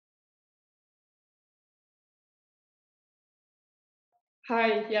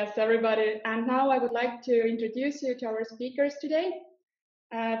Hi, yes, everybody. And now I would like to introduce you to our speakers today.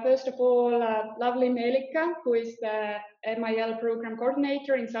 First of all, lovely Melika, who is the MIL program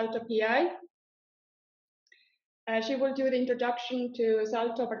coordinator in SALTO PI. She will do the introduction to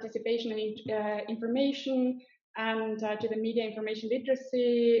SALTO participation and information and to the media information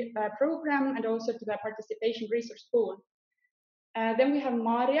literacy program and also to the participation resource pool. Then we have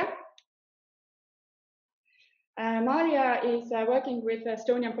Maarja. Maarja is working with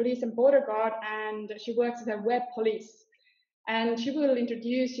Estonian Police and Border Guard, and she works as a web police. And she will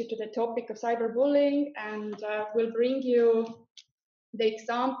introduce you to the topic of cyberbullying and will bring you the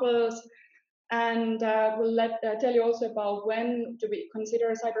examples and will tell you also about when do we consider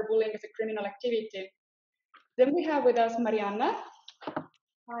cyberbullying as a criminal activity. Then we have with us Marianne.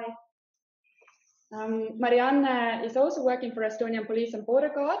 Hi. Marianne is also working for Estonian Police and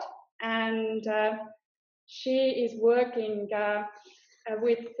Border Guard, and she is working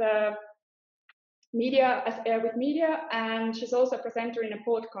with media, and she's also a presenter in a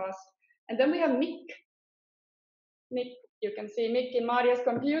podcast. And then we have Mikk. Mikk, you can see Mikk in Maarja's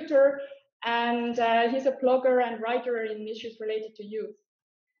computer, and he's a blogger and writer in issues related to youth.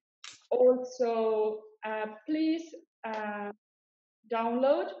 Also, please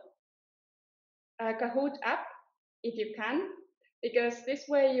download a Kahoot app if you can, because this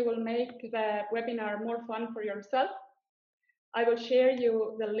way you will make the webinar more fun for yourself. I will share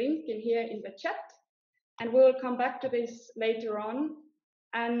you the link in here in the chat, and we'll come back to this later on.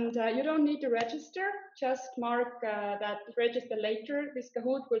 And you don't need to register, just mark that register later. This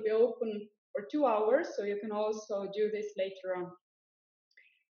Kahoot will be open for 2 hours, so you can also do this later on.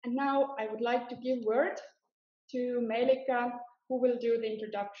 And now I would like to give word to Melika, who will do the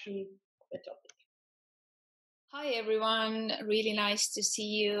introduction of the topic. Hi everyone, really nice to see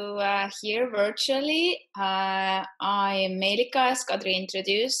you here virtually. I am Melika, as Kadri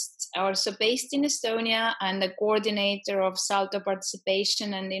introduced, also based in Estonia and the coordinator of SALTO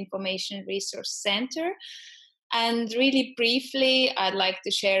Participation and Information Resource Center. And really briefly, I'd like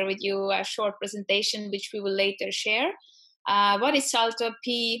to share with you a short presentation which we will later share. What is SALTO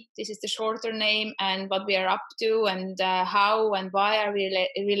PI? This is the shorter name, and what we are up to and how and why are we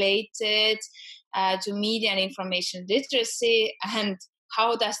related to media and information literacy, and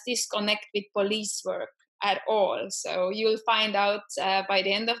how does this connect with police work at all. So you'll find out by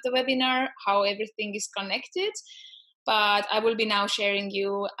the end of the webinar how everything is connected. But I will be now sharing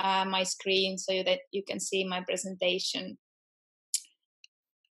you my screen so that you can see my presentation.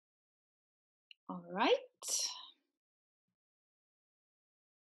 All right.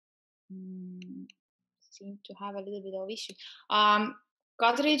 Seem to have a little bit of issue.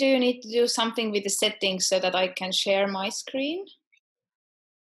 Kadri, do you need to do something with the settings so that I can share my screen?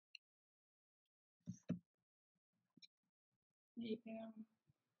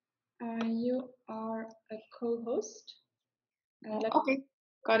 You are a co-host. Okay,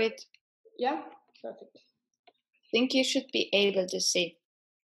 got it. Yeah, perfect. I think you should be able to see.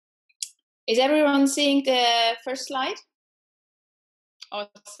 Is everyone seeing the first slide?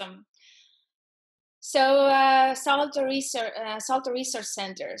 Awesome. So SALTO resource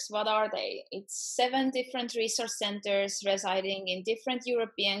centers, what are they? It's 7 different resource centers residing in different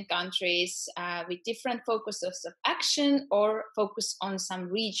European countries with different focuses of action or focus on some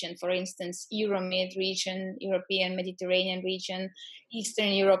region. For instance, Euromed region, European Mediterranean region, Eastern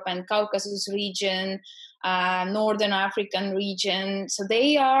Europe and Caucasus region, Northern African region. So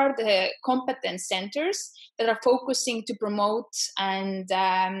they are the competence centers that are focusing to promote and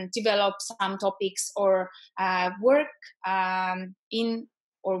develop some topics or work in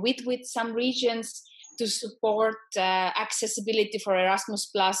or with some regions to support accessibility for Erasmus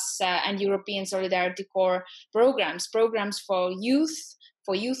Plus and European Solidarity Corps programs for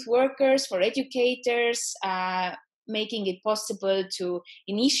youth workers, for educators, making it possible to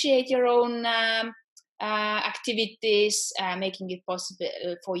initiate your own activities, making it possible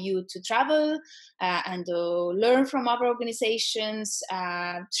for you to travel and to learn from other organizations,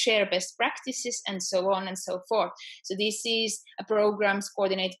 share best practices, and so on and so forth. So this is a program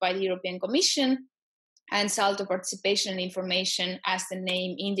coordinated by the European Commission, and SALTO Participation and Information, as the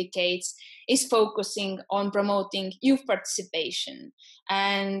name indicates, is focusing on promoting youth participation.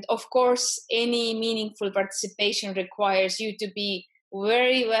 And of course, any meaningful participation requires you to be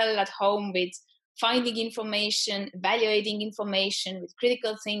very well at home with finding information, evaluating information with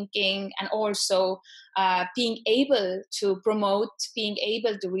critical thinking, and also being able to promote, being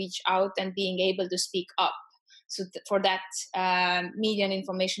able to reach out, and being able to speak up. So for that, media and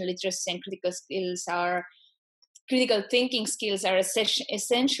information literacy and critical thinking skills are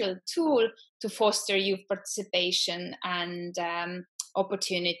essential tool to foster youth participation and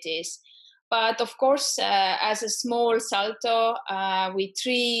opportunities. But of course, as a small SALTO with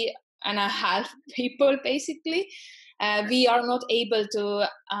 3.5 people, basically, we are not able to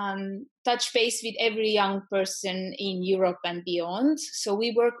touch base with every young person in Europe and beyond. So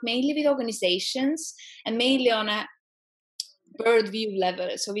we work mainly with organizations and mainly on a bird view level.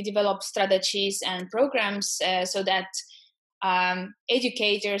 So we develop strategies and programs so that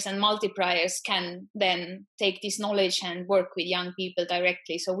educators and multipliers can then take this knowledge and work with young people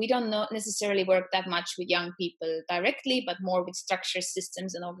directly. So we don't necessarily work that much with young people directly, but more with structured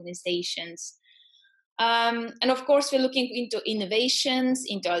systems and organizations. And of course, we're looking into innovations,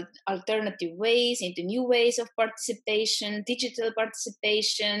 into alternative ways, into new ways of participation, digital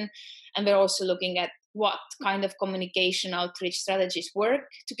participation. And we're also looking at what kind of communication outreach strategies work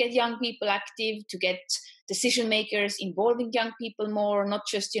to get young people active, to get decision makers involving young people more, not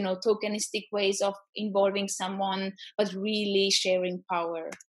just, tokenistic ways of involving someone, but really sharing power.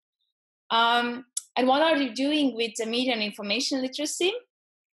 And what are you doing with the media and information literacy?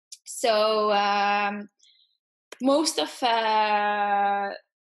 So most of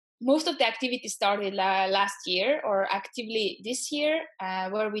the activities started last year or actively this year,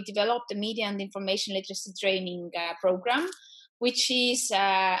 where we developed a media and information literacy training program, which is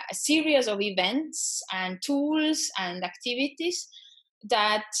a series of events and tools and activities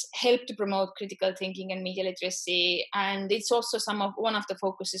that help to promote critical thinking and media literacy. And it's also one of the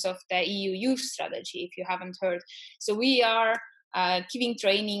focuses of the EU Youth Strategy, if you haven't heard. So we are giving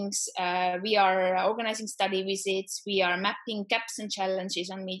trainings, we are organizing study visits, we are mapping gaps and challenges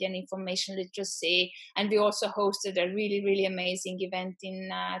on media and information literacy, and we also hosted a really, really amazing event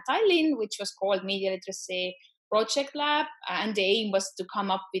in Tallinn, which was called Media Literacy Project Lab, and the aim was to come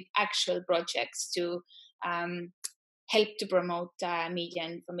up with actual projects to help to promote media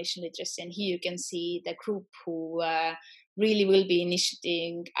and information literacy. And here you can see the group who really will be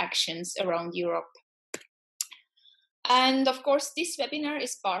initiating actions around Europe. And of course, this webinar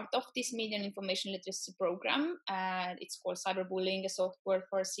is part of this media and information literacy program. It's called Cyberbullying, a software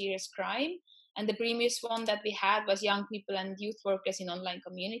for serious crime. And the previous one that we had was young people and youth workers in online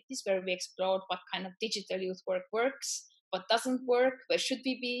communities, where we explored what kind of digital youth work works, what doesn't work, where should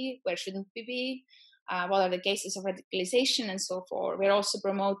we be, where shouldn't we be, what are the cases of radicalization, and so forth. We're also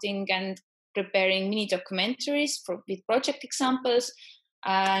promoting and preparing mini documentaries with project examples.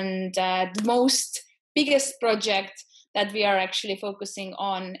 And the biggest project that we are actually focusing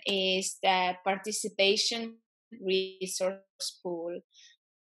on is the participation resource pool.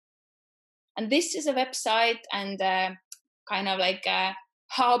 And this is a website and kind of like a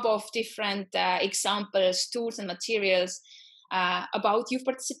hub of different examples, tools and materials about youth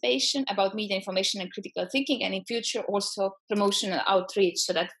participation, about media information and critical thinking, and in future also promotional outreach,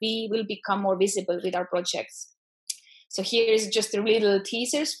 so that we will become more visible with our projects. So here's just a little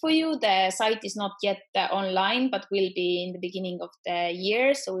teasers for you. The site is not yet online, but will be in the beginning of the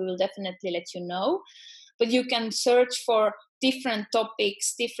year. So we will definitely let you know. But you can search for different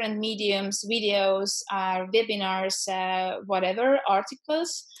topics, different mediums, videos, webinars, whatever,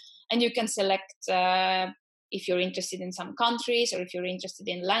 articles. And you can select if you're interested in some countries or if you're interested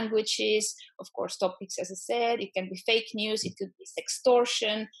in languages. Of course, topics, as I said, it can be fake news, it could be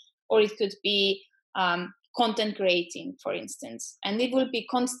sextortion, or it could be content creating, for instance. And it will be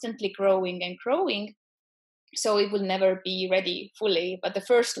constantly growing and growing. So it will never be ready fully. But the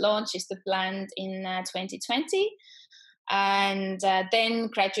first launch is planned in 2020. And then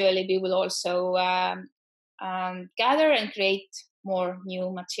gradually we will also gather and create more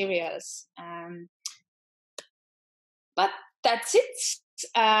new materials. But that's it.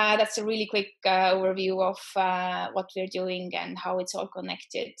 That's a really quick overview of what we're doing and how it's all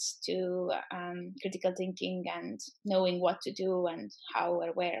connected to critical thinking and knowing what to do and how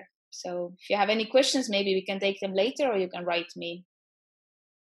or where. So if you have any questions, maybe we can take them later, or you can write me.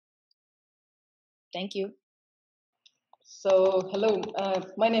 Thank you. So, hello,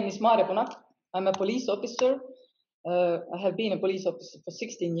 my name is Maarja Punak. I'm a police officer. I have been a police officer for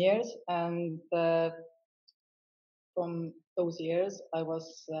 16 years, and from those years, I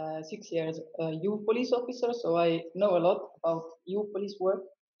was 6 years a youth police officer, so I know a lot about youth police work.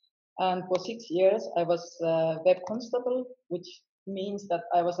 And for 6 years, I was a web constable, which means that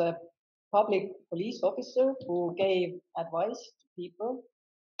I was a public police officer who gave advice to people.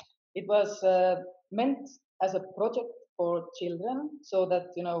 It was meant as a project for children, so that,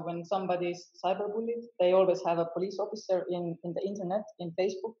 you know, when somebody is cyberbullied, they always have a police officer in the internet, in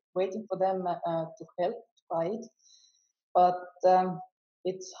Facebook, waiting for them to help, to guide. But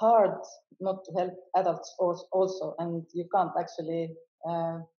it's hard not to help adults also, and you can't actually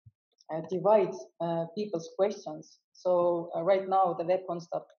divide people's questions. So right now the web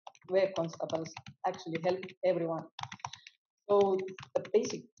constables actually help everyone. So the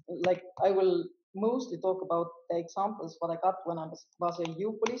basic, like I will mostly talk about the examples what I got when I was a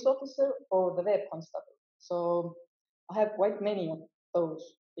youth police officer or the web constable. So I have quite many of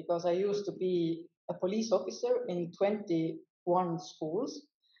those because I used to be a police officer in 21 schools.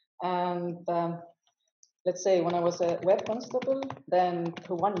 And let's say when I was a web constable, then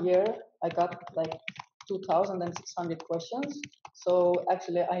for 1 year I got like 2,600 questions. So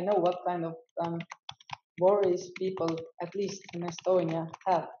actually I know what kind of worries people, at least in Estonia,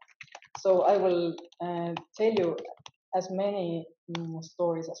 have. So I will tell you as many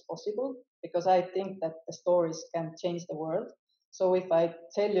stories as possible because I think that the stories can change the world. So if I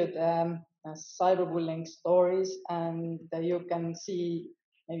tell you the cyberbullying stories and you can see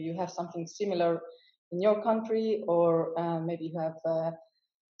maybe you have something similar in your country or maybe you have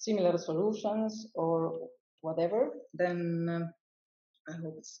similar solutions or whatever, then I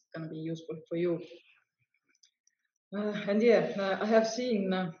hope it's going to be useful for you. And yeah, I have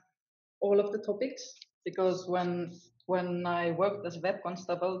seen all of the topics because when I worked as a web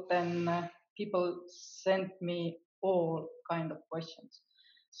constable, then people sent me all kind of questions.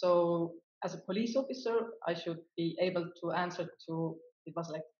 So as a police officer, I should be able to answer to, it was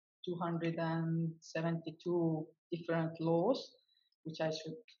like 272 different laws, which I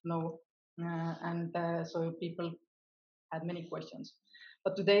should know. So people had many questions.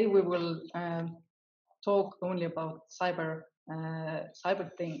 But today we will talk only about cyber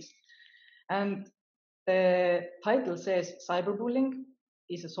things. And the title says cyberbullying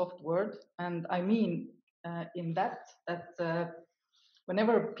is a soft word, and I mean in that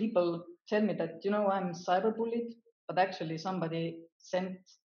whenever people tell me that I'm cyberbullied, but actually somebody sent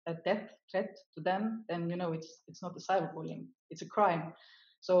a death threat to them, then it's not a cyberbullying, it's a crime.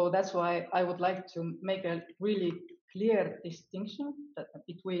 So that's why I would like to make a really clear distinction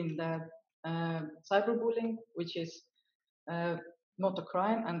between the cyberbullying, which is not a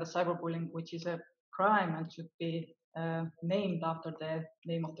crime, and the cyberbullying, which is a crime and should be named after the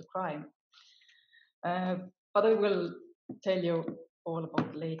name of the crime. But I will tell you all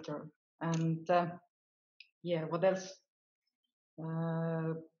about later. And yeah, what else?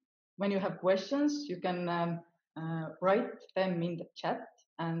 When you have questions, you can write them in the chat,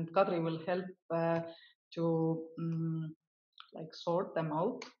 and Kadri will help to like sort them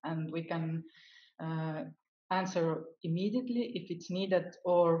out, and we can answer immediately if it's needed,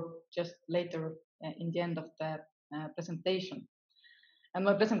 or just later in the end of the presentation. And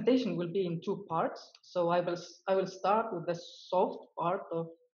my presentation will be in 2 parts. So I will start with the soft part of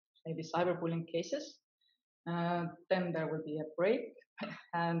maybe cyberbullying cases. Then there will be a break,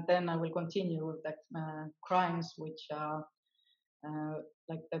 and then I will continue with the crimes, which are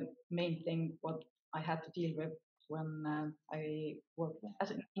like the main thing what I had to deal with when I worked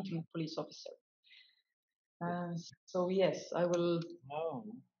as an intimate police officer. So yes, I will. Oh.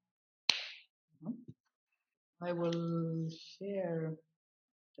 I will share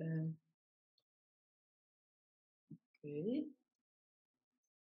the. Okay.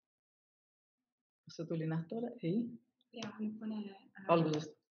 Kas see tuli nähtavale? Ei. Ja, nüüd pane.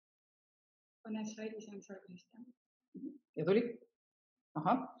 Algusest. Pane slaidi sensor vist. Ja tuli?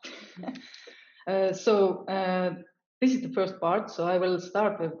 Aha. So this is the first part. So I will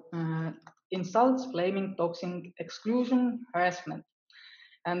start with insults, blaming, doxing, exclusion, harassment.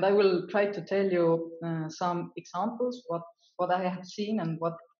 And I will try to tell you some examples, what I have seen and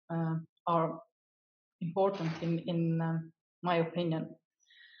what are important in my opinion.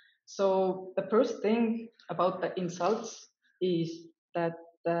 So the first thing about the insults is that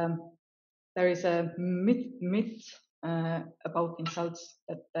there is a myth about insults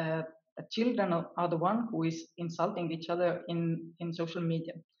that the children are the one who is insulting each other in social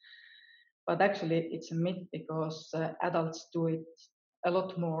media. But actually it's a myth because adults do it a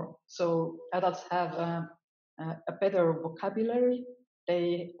lot more. So adults have a better vocabulary.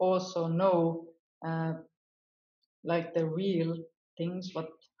 They also know like the real things what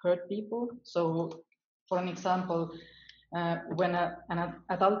hurt people. So for an example, when an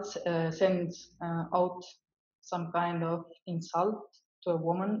adult sends out some kind of insult to a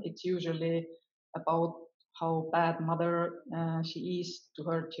woman, it's usually about how bad mother she is to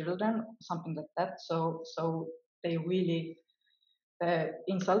her children, something like that. So they really, the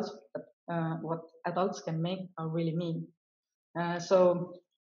insults what adults can make are really mean. So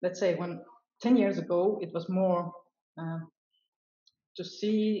let's say when 10 years ago, it was more to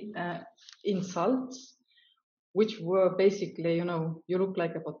see insults, which were basically, you look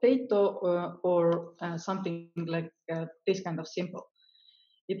like a potato or something like this kind of simple.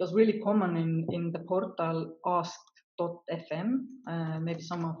 it was really common in the portal ask.fm. Maybe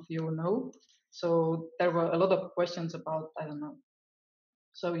some of you know. So there were a lot of questions about, I don't know.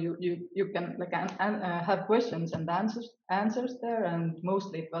 So you can like have questions and answers there, and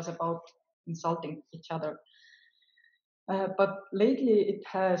mostly it was about insulting each other. But lately it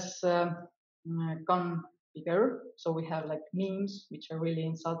has gone bigger. So we have like memes, which are really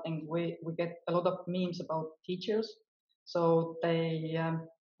insulting. We get a lot of memes about teachers. So they,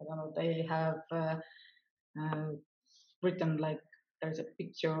 I don't know, they have written like there's a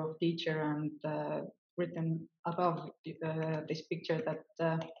picture of teacher and written above this picture that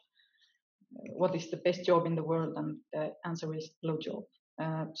what is the best job in the world, and the answer is low job.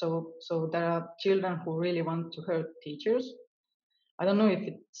 So there are children who really want to hurt teachers. I don't know if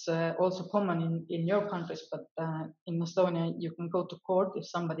it's also common in your countries, but in Estonia you can go to court if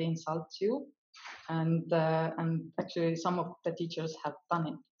somebody insults you, and actually some of the teachers have done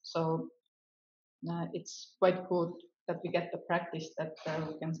it. So it's quite good that we get the practice that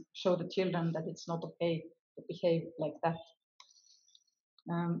we can show the children that it's not okay to behave like that.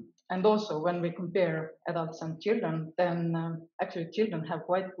 And also when we compare adults and children, then actually children have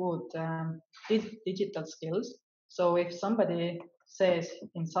quite good digital skills. So if somebody says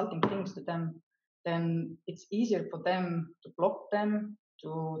insulting things to them, then it's easier for them to block them,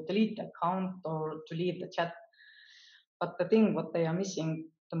 to delete the account, or to leave the chat. But the thing what they are missing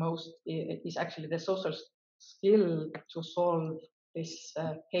the most is actually the social skill to solve this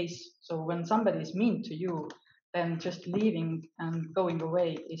case. So when somebody is mean to you, then just leaving and going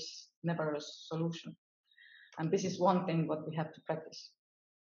away is never a solution. And this is one thing what we have to practice.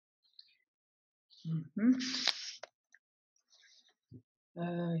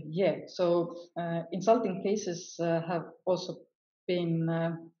 Yeah, so insulting cases have also been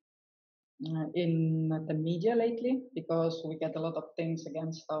in the media lately, because we get a lot of things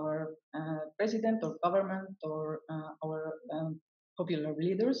against our president or government or our popular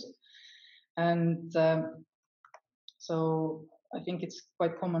leaders. And so I think it's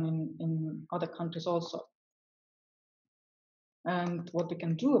quite common in other countries also. And what we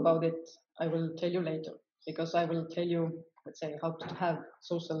can do about it, I will tell you later, because I will tell you, let's say, how to have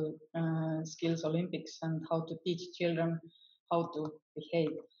social skills Olympics and how to teach children how to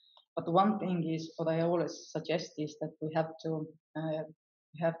behave. But one thing is, what I always suggest is that we have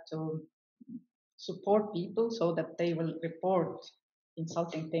to support people so that they will report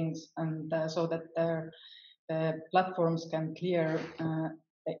insulting things, and so that their platforms can clear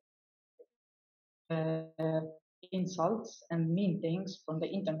insults and mean things from the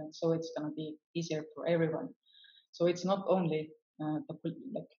internet. So it's going to be easier for everyone. So it's not only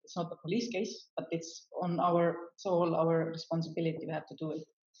it's not the police case, but it's all our responsibility. We have to do it.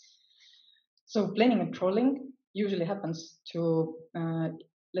 So planning and trolling usually happens to,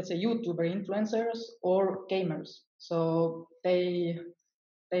 let's say, YouTuber influencers or gamers. So they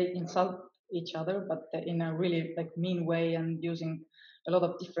insult each other, but in a really like mean way and using a lot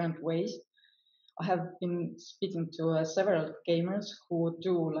of different ways. I have been speaking to several gamers who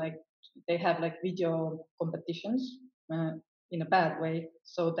do they have like video competitions in a bad way.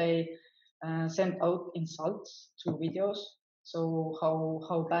 So they send out insults through videos. So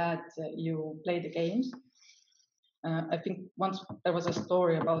how bad you play the games. I think once there was a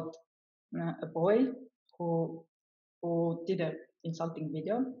story about a boy who did an insulting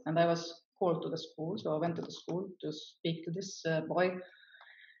video, and I was called to the school. So I went to the school to speak to this boy,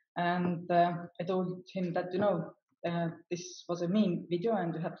 and I told him that this was a mean video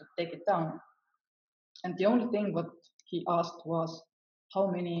and you have to take it down. And the only thing what he asked was how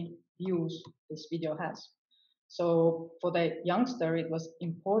many views this video has. So for the youngster, it was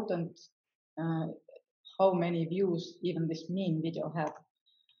important how many views even this mean video had.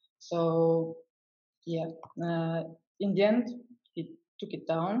 So yeah, in the end, he took it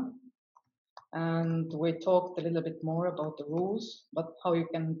down, and we talked a little bit more about the rules, but how you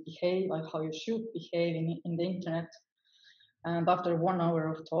can behave, like how you should behave in the internet. And after 1 hour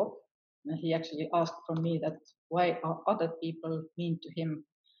of talk, he actually asked from me that why are other people mean to him?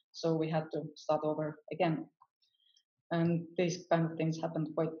 So we had to start over again. And these kind of things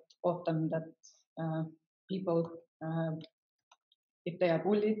happen quite often, that people, if they are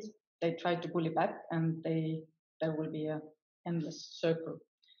bullied, they try to bully back, and there will be an endless circle.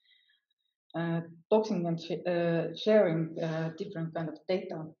 Talking and sharing different kind of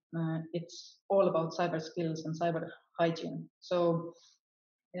data, it's all about cyber skills and cyber hygiene. So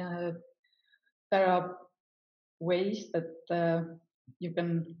there are ways that you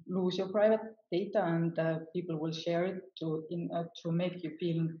can lose your private data, and people will share it to make you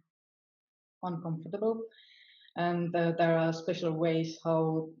feel uncomfortable. And there are special ways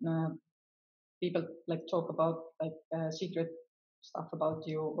how people like talk about like secret stuff about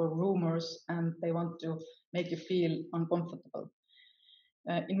you or rumors, and they want to make you feel uncomfortable.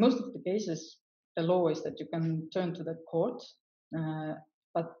 In most of the cases, the law is that you can turn to the court,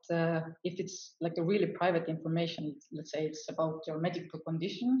 but if it's like a really private information, let's say it's about your medical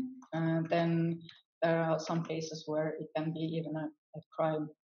condition, then there are some cases where it can be even a crime.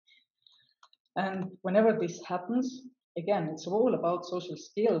 And whenever this happens, again, it's all about social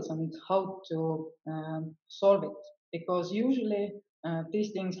skills and how to solve it. Because usually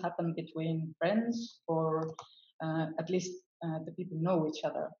these things happen between friends, or at least the people know each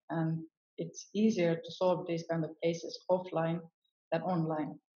other. And it's easier to solve these kind of cases offline than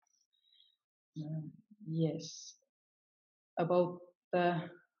online. Yes. About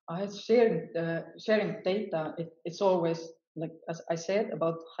sharing data, it's always, like as I said,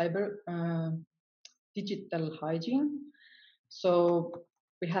 about digital hygiene. So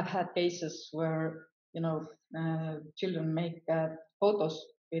we have had cases where children make photos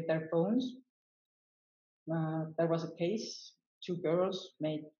with their phones. There was a case, 2 girls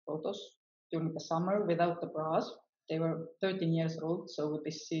made photos during the summer without the bras. They were 13 years old, so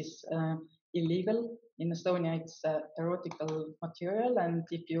this is illegal. In Estonia, it's erotical material, and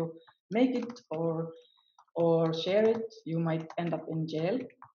if you make it or share it, you might end up in jail.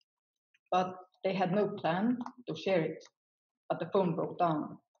 But they had no plan to share it, but the phone broke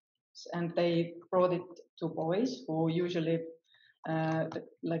down. And they brought it to boys who usually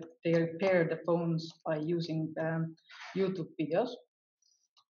they repair the phones by using YouTube videos.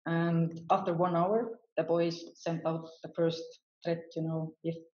 And after 1 hour, the boys sent out the first threat,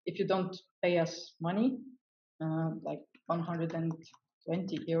 if you don't pay us money, like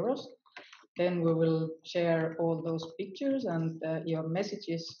 120 euros, then we will share all those pictures and your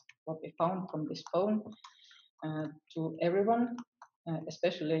messages, what we found from this phone, to everyone,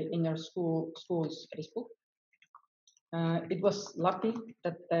 especially in your school's Facebook. It was lucky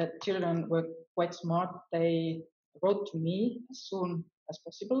that the children were quite smart. They wrote to me as soon as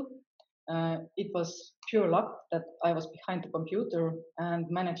possible. It was pure luck that I was behind the computer and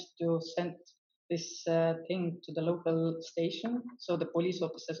managed to send this thing to the local station. So the police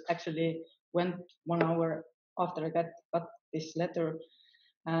officers actually went 1 hour after I got this letter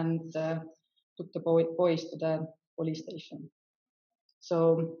and took the boys to the police station.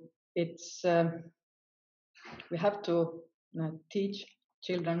 So it's we have to teach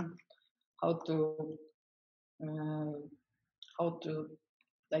children how to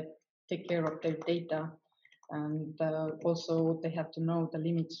like take care of their data, and also they have to know the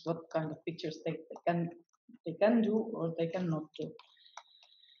limits, what kind of pictures they can do or they cannot do.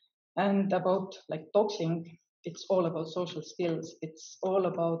 And about like doxing, it's all about social skills. It's all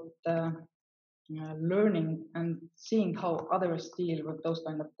about learning and seeing how others deal with those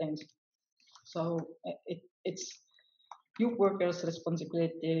kind of things. So it's youth workers'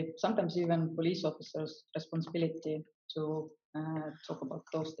 responsibility, sometimes even police officers' responsibility to talk about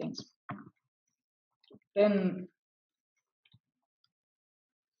those things. Then,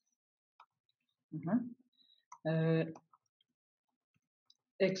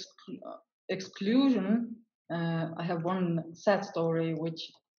 exclusion. I have one sad story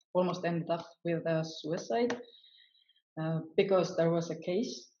which almost ended up with a suicide because there was a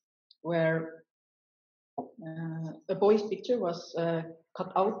case where a boy's picture was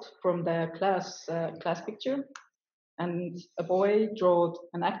cut out from the class picture, and a boy drew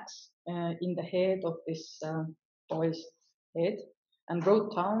an axe in the head of this boy's head and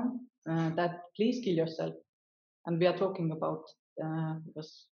wrote down that please kill yourself. And we are talking about it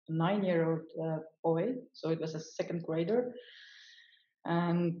was a 9-year-old boy, so it was a second grader,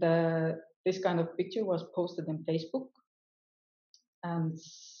 and this kind of picture was posted in Facebook, and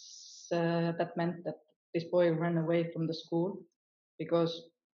that meant that this boy ran away from the school because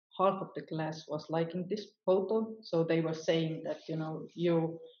half of the class was liking this photo. So they were saying that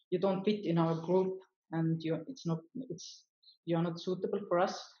you don't fit in our group and you're not suitable for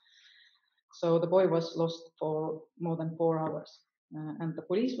us. So the boy was lost for more than 4 hours, and the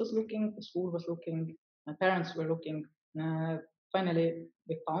police was looking, the school was looking, my parents were looking. Finally,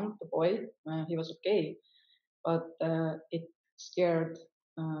 we found the boy. He was okay, but it scared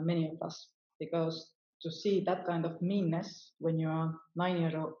many of us, because to see that kind of meanness when you are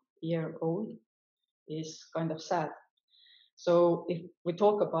 9-year-old is kind of sad. So if we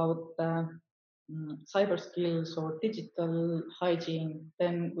talk about cyber skills or digital hygiene,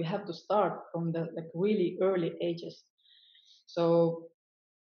 then we have to start from the really early ages. So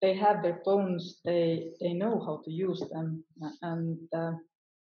they have their phones, they know how to use them, and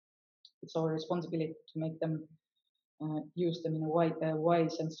it's our responsibility to make them use them in a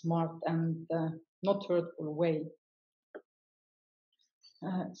wise and smart and not hurtful way.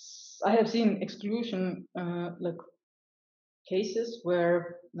 I have seen exclusion like cases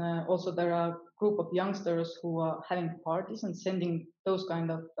where also there are a group of youngsters who are having parties and sending those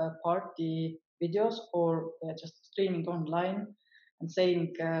kind of party videos, or just streaming online and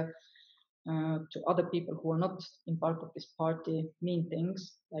saying to other people who are not in part of this party mean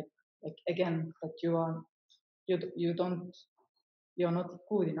things, like again that you're not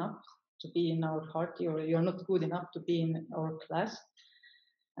good enough to be in our party, or you're not good enough to be in our class,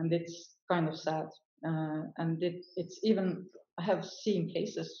 and it's kind of sad. And it's even, I have seen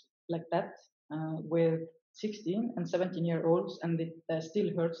cases like that with 16 and 17-year-olds, and it still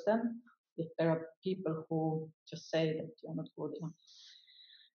hurts them if there are people who just say that you're not good enough.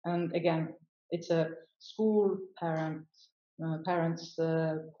 And again, it's a school, parents,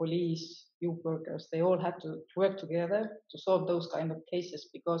 police, youth workers, they all have to work together to solve those kind of cases,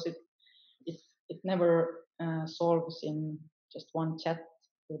 because it never solves in just one chat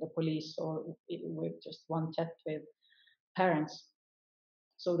with the police, or with just one chat with parents.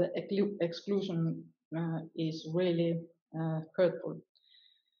 So the exclusion is really hurtful.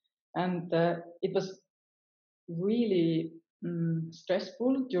 And it was really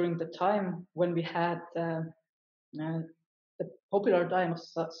stressful during the time when we had the popular time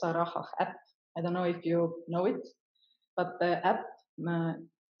of Sarahah app. I don't know if you know it, but the app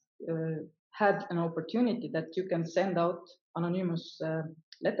had an opportunity that you can send out anonymous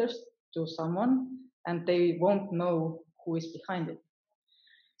letters to someone, and they won't know who is behind it.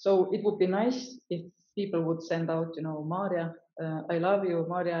 So it would be nice if people would send out, Maarja, I love you,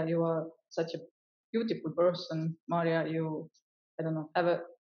 Maarja, you are such a beautiful person, Maarja, you, I don't know, have a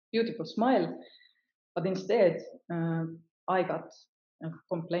beautiful smile. But instead, I got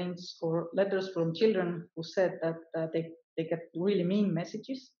complaints or letters from children who said that they get really mean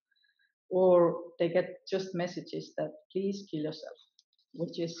messages, or they get just messages that please kill yourself,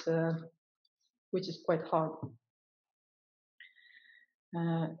 which is quite hard.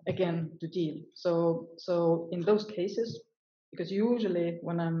 Again, to deal. So in those cases, because usually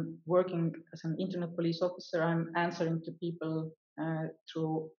when I'm working as an internet police officer, I'm answering to people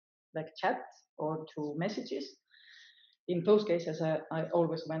through like chat or through messages. In those cases, I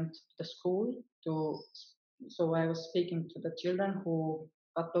always went to the school so I was speaking to the children who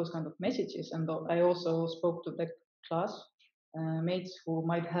got those kind of messages, and I also spoke to the class mates who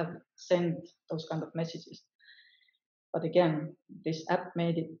might have sent those kind of messages. But again, this app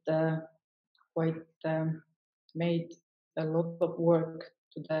made it made a lot of work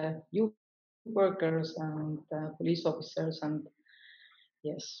to the youth workers and police officers, and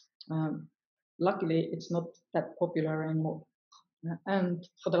yes, luckily it's not that popular anymore. And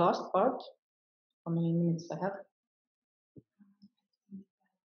for the last part, how many minutes I have?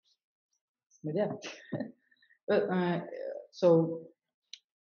 Yeah. So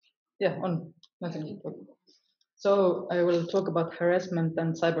yeah, on nothing. So I will talk about harassment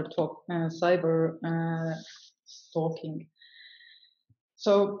and cyber stalking.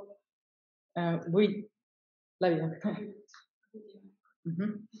 So we, Lavia.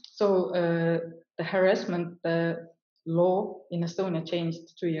 So the harassment law in Estonia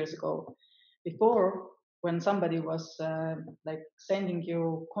changed 2 years ago. Before, when somebody was like sending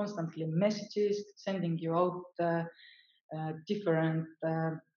you constantly messages, sending you out different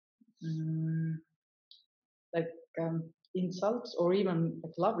insults or even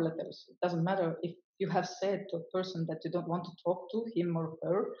like love letters. It doesn't matter if you have said to a person that you don't want to talk to him or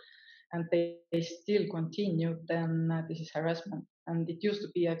her, and they still continue, then this is harassment. And it used to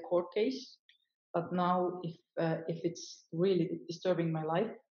be a court case, but now if it's really disturbing my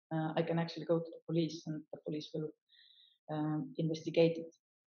life, I can actually go to the police, and the police will investigate it.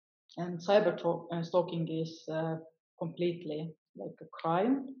 And cyber stalking is completely like a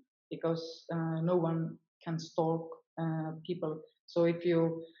crime, because no one can stalk people. So if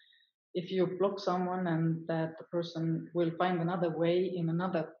you block someone and that the person will find another way in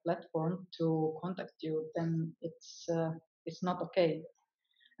another platform to contact you, then it's not okay.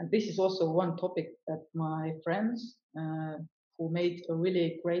 And this is also one topic that my friends who made a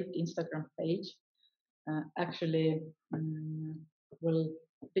really great Instagram page actually will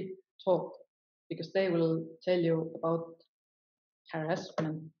big talk, because they will tell you about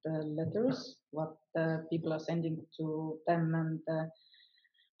harassment letters, what people are sending to them, and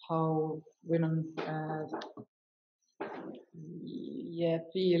how women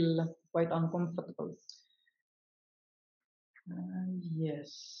feel quite uncomfortable.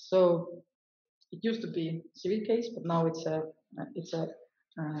 Yes, so it used to be civil case, but now it's a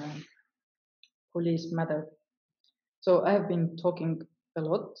police matter. So I have been talking a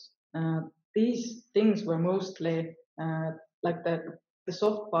lot. These things were mostly like the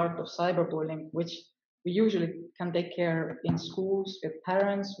soft part of cyberbullying, which we usually can take care in schools with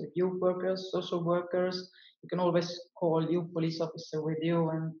parents, with youth workers, social workers. You can always call youth police officer with you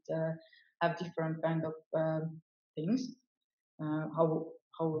and have different kind of things. How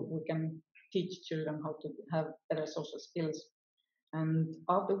we can teach children how to have better social skills. And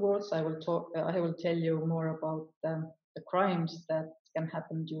afterwards, I will talk. I will tell you more about the crimes that can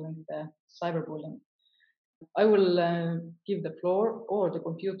happen during the cyberbullying. I will give the floor or the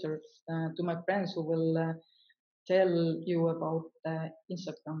computer to my friends who will tell you about the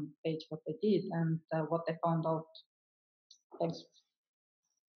Instagram page, what they did and what they found out. Thanks.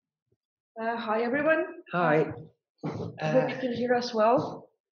 Hi everyone. Hi. Hope you can hear us well.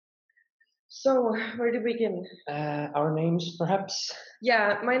 So, where to begin? Our names, perhaps?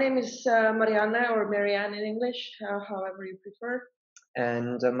 Yeah, my name is Marianne or Marianne in English, however you prefer.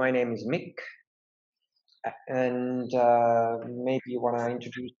 And my name is Mikk. And maybe you want to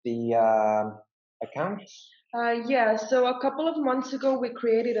introduce the account? Yeah, so a couple of months ago we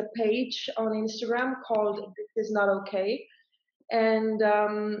created a page on Instagram called This Is Not Okay. And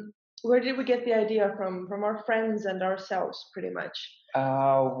where did we get the idea from? From our friends and ourselves, pretty much.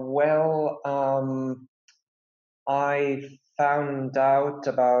 I found out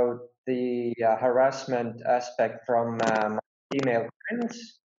about the harassment aspect from my female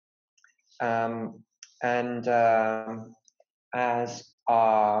friends. And as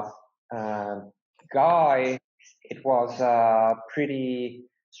a guy, it was pretty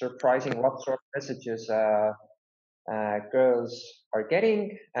surprising what sort of messages girls are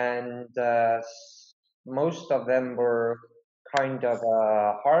getting, and most of them were kind of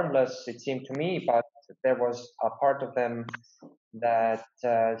harmless, it seemed to me, but there was a part of them that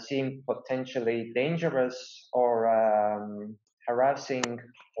seemed potentially dangerous or harassing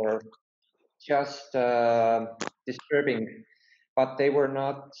or just disturbing, but they were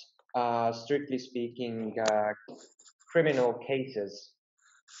not, strictly speaking, criminal cases.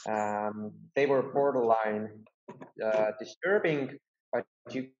 They were borderline disturbing, but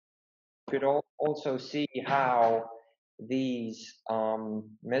you could also see how these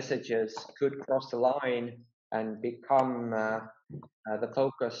messages could cross the line and become the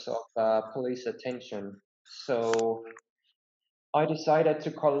focus of police attention. So I decided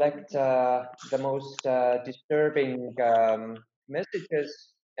to collect the most disturbing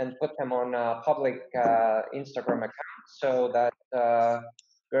messages and put them on a public Instagram account so that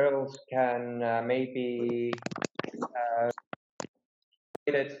girls can maybe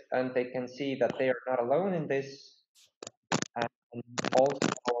read it and they can see that they are not alone in this. And also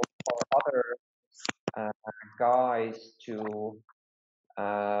for other guys to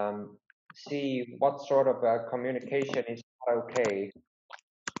see what sort of communication is not okay.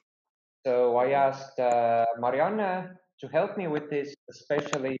 So I asked Marianne to help me with this,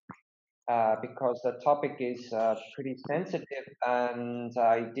 especially because the topic is pretty sensitive and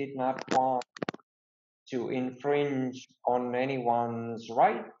I did not want to infringe on anyone's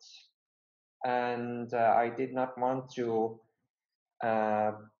rights, and I did not want to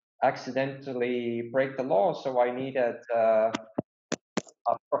accidentally break the law, so I needed a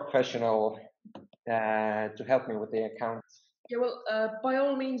professional to help me with the account. Yeah, well, by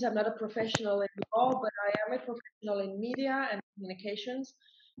all means, I'm not a professional in law, but I am a professional in media and communications,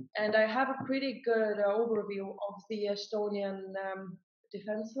 and I have a pretty good overview of the Estonian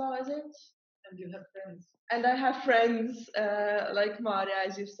defense law, is it? And you have friends. And I have friends like Maarja,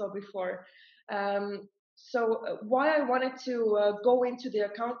 as you saw before. So why I wanted to go into the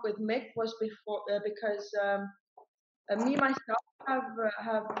account with Mikk was because me myself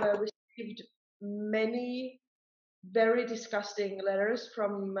have received many very disgusting letters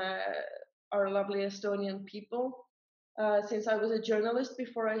from our lovely Estonian people. Since I was a journalist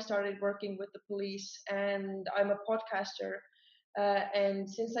before I started working with the police, and I'm a podcaster, and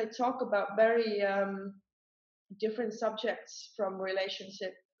since I talk about very different subjects, from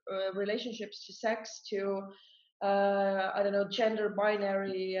relationships to sex to I don't know, gender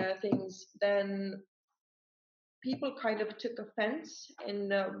binary things, then people kind of took offense in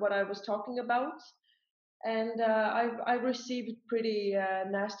what I was talking about. And I've received pretty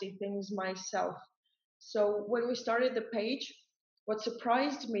nasty things myself. So when we started the page, what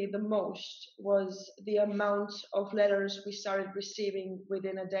surprised me the most was the amount of letters we started receiving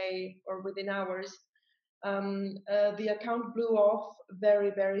within a day or within hours. The account blew off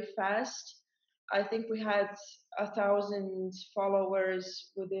very, very fast. I think we had 1,000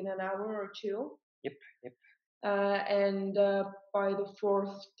 followers within an hour or two. Yep. And by the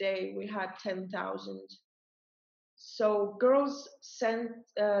fourth day, we had 10,000. So girls send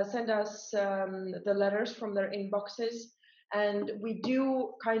us the letters from their inboxes, and we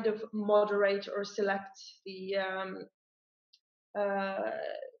do kind of moderate or select the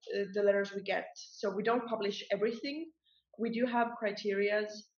letters we get. So we don't publish everything. We do have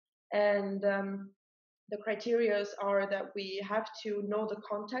criterias, and the criterias are that we have to know the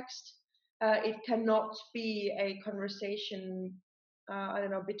context. It cannot be a conversation, I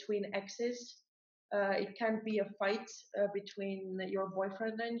don't know, between exes. It can be a fight between your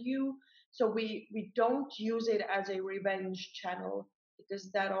boyfriend and you. So we don't use it as a revenge channel, because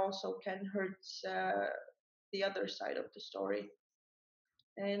that also can hurt the other side of the story.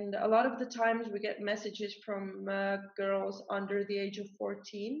 And a lot of the times we get messages from girls under the age of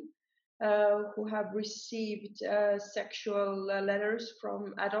 14 who have received sexual letters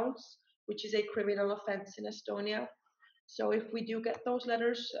from adults, which is a criminal offense in Estonia. So if we do get those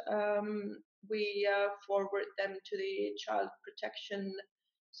letters, we forward them to the child protection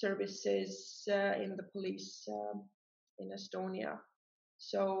services in the police in Estonia.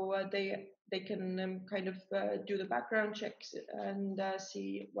 So they can kind of do the background checks and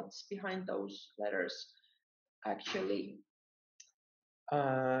see what's behind those letters actually.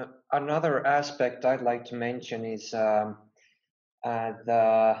 Another aspect I'd like to mention is the,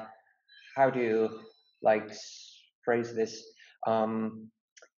 how do you like phrase this?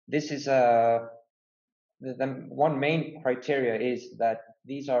 This is the one main criteria is that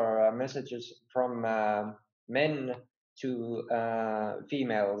these are messages from men to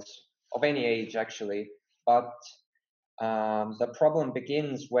females of any age actually, but the problem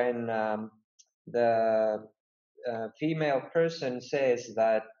begins when the female person says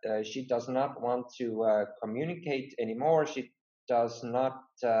that she does not want to communicate anymore. She does not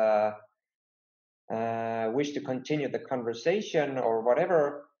wish to continue the conversation or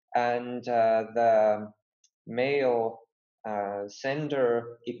whatever, and the male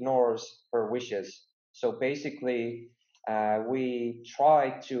sender ignores her wishes. So basically, we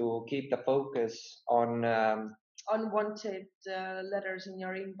try to keep the focus on unwanted letters in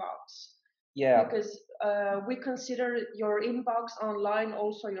your inbox. Yeah. Because we consider your inbox online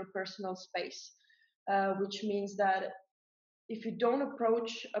also your personal space, which means that if you don't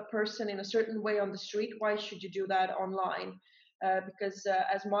approach a person in a certain way on the street, why should you do that online? Because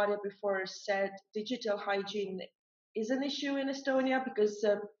as Maarja before said, digital hygiene is an issue in Estonia, because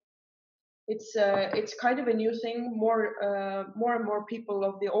it's kind of a new thing. More and more people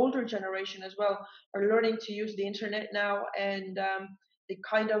of the older generation as well are learning to use the internet now, and they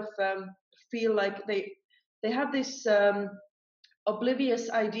kind of feel like they have this oblivious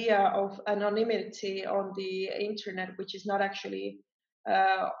idea of anonymity on the internet, which is not actually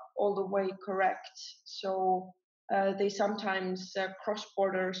all the way correct. So they sometimes cross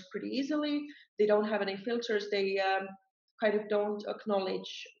borders pretty easily. They don't have any filters. They kind of don't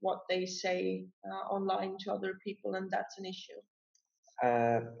acknowledge what they say online to other people, and that's an issue.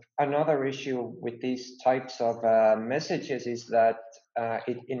 Another issue with these types of messages is that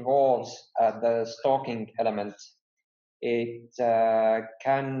it involves the stalking element. It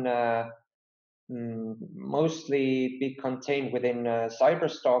can mostly be contained within cyber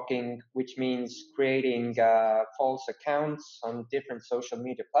stalking, which means creating false accounts on different social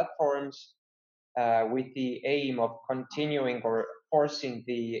media platforms with the aim of continuing or forcing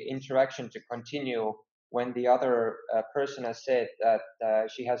the interaction to continue when the other person has said that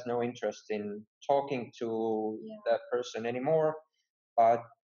she has no interest in talking to the person anymore. But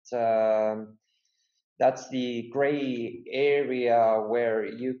that's the gray area where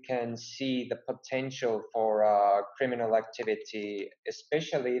you can see the potential for criminal activity,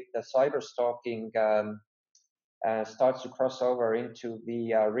 especially if the cyber stalking starts to cross over into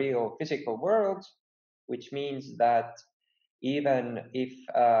the real physical world, which means that even if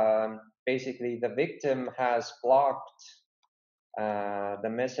basically the victim has blocked the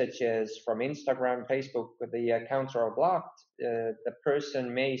messages from Instagram, Facebook, the accounts are blocked, the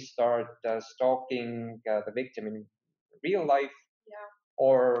person may start stalking the victim in real life,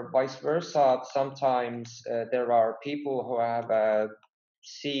 or vice versa. Sometimes there are people who have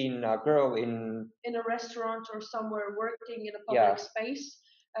seen a girl in a restaurant or somewhere working in a public space.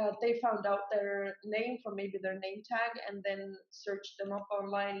 They found out their name from maybe their name tag, and then searched them up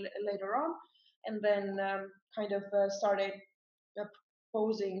online later on, and then kind of started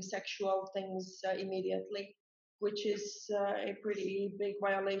proposing sexual things immediately, which is a pretty big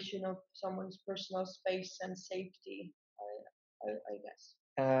violation of someone's personal space and safety, I guess.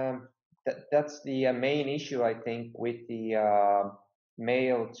 That's the main issue, I think, with the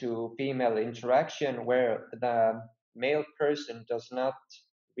male to female interaction, where the male person does not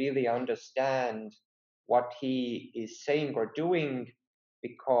really understand what he is saying or doing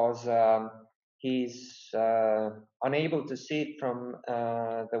because he's unable to see it from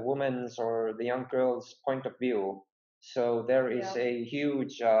the woman's or the young girl's point of view. So there is a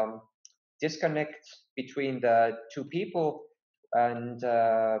huge disconnect between the two people, and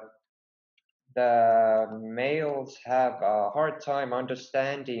the males have a hard time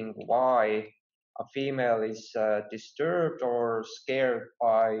understanding why a female is disturbed or scared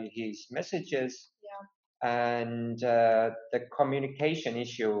by his messages. And the communication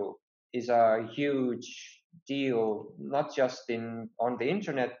issue is a huge deal, not just on the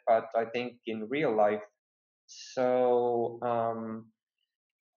internet, but I think in real life. So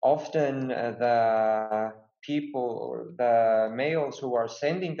often the people or the males who are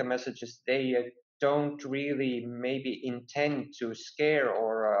sending the messages, they don't really maybe intend to scare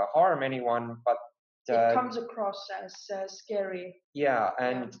or harm anyone, but it comes across as scary. Yeah,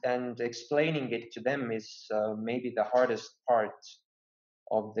 and explaining it to them is maybe the hardest part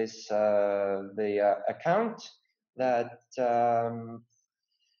of this the account, that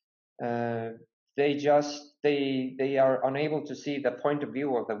they are unable to see the point of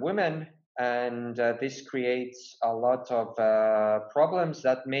view of the women, and this creates a lot of problems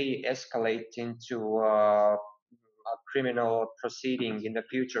that may escalate into a criminal proceeding in the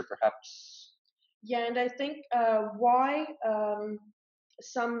future, perhaps. Yeah, and I think why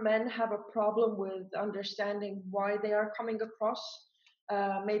some men have a problem with understanding why they are coming across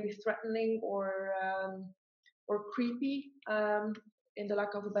maybe threatening or creepy, in the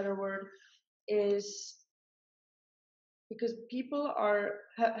lack of a better word, is because people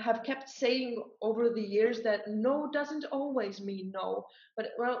have kept saying over the years that no doesn't always mean no. But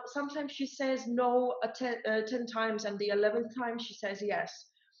well, sometimes she says no 10 times, and the 11th time she says yes.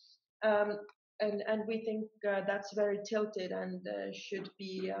 And we think that's very tilted and should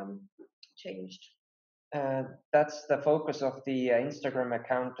be changed. That's the focus of the Instagram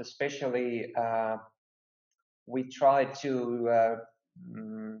account, especially. We try to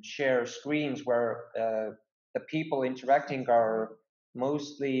share screens where the people interacting are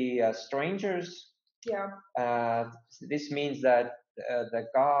mostly strangers. Yeah. This means that the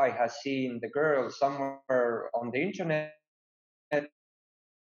guy has seen the girl somewhere on the internet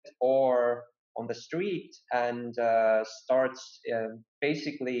or on the street, and starts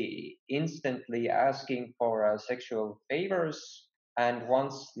basically instantly asking for sexual favors. And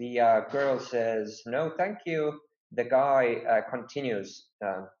once the girl says no, thank you, the guy continues.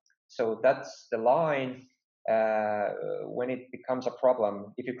 So that's the line when it becomes a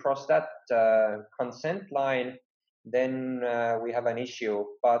problem. If you cross that consent line, then we have an issue.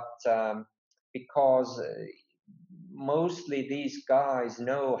 But because mostly these guys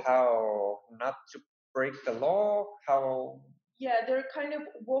know how not to break the law, how. Yeah, they're kind of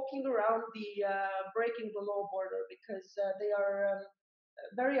walking around the breaking the law border, because they are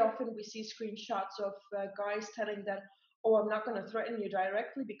very often we see screenshots of guys telling that, oh, I'm not going to threaten you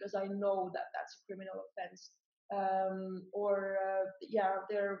directly because I know that that's a criminal offense. Yeah,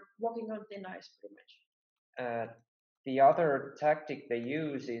 they're walking on thin ice pretty much. The other tactic they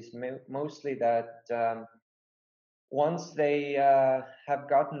use is mostly that once they have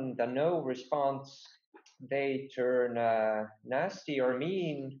gotten the no response, they turn nasty or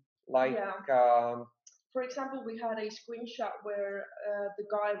mean. Like, for example, we had a screenshot where the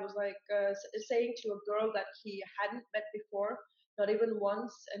guy was like saying to a girl that he hadn't met before, not even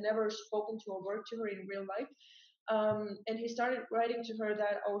once, and never spoken to or worked to her in real life. And he started writing to her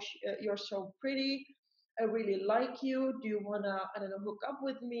that, oh, you're so pretty, I really like you, do you want to, I don't know, hook up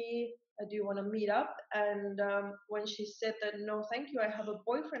with me, do you want to meet up? And when she said that, no thank you, I have a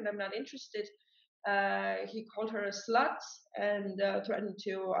boyfriend, I'm not interested, he called her a slut and threatened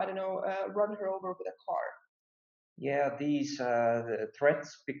to, I don't know, run her over with a car. Yeah, these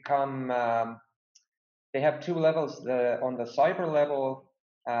threats become, they have two levels. On the cyber level,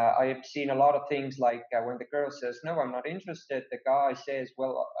 I have seen a lot of things like when the girl says, no, I'm not interested, the guy says,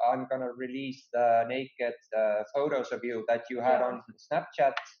 well, I'm going to release the naked photos of you that you had on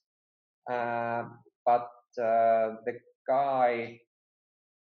Snapchat. But the guy,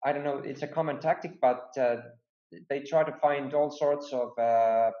 I don't know, it's a common tactic, but they try to find all sorts of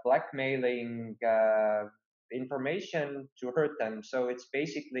blackmailing information to hurt them. So it's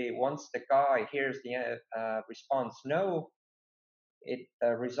basically once the guy hears the response no,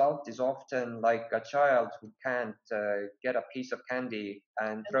 the result is often like a child who can't get a piece of candy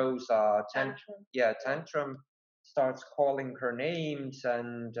and throws a tantrum, starts calling her names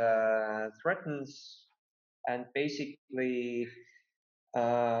and threatens, and basically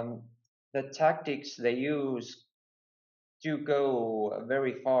the tactics they use do go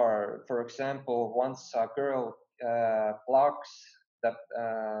very far. For example, once a girl blocks the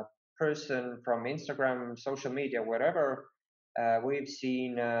person from Instagram, social media, whatever, we've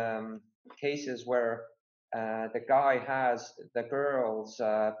seen cases where the guy has the girl's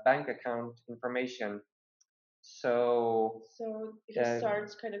bank account information. So he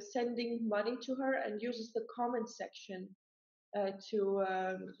starts kind of sending money to her and uses the comment section to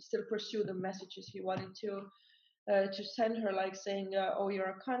still pursue the messages he wanted to send her, like saying, "Oh,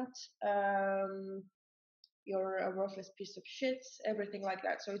 you're a cunt, you're a worthless piece of shit," everything like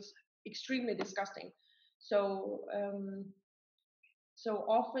that. So it's extremely disgusting. So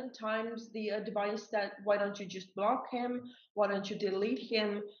oftentimes the advice that why don't you just block him, why don't you delete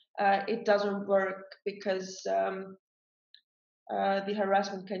him, it doesn't work because the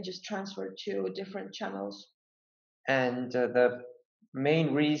harassment can just transfer to different channels. And the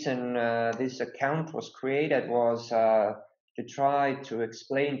main reason this account was created was to try to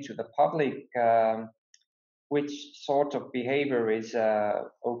explain to the public which sort of behavior is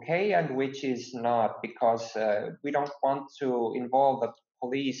okay and which is not, because we don't want to involve the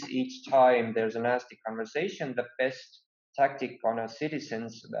police each time there's a nasty conversation. The best tactic on a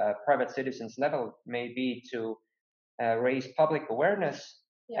private citizens level may be to raise public awareness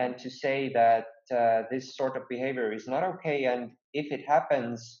and to say that this sort of behavior is not okay, and if it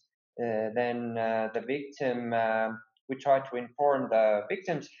happens, then the victim, we try to inform the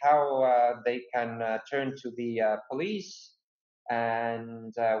victims how they can turn to the police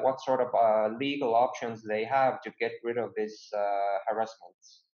and what sort of legal options they have to get rid of this harassment.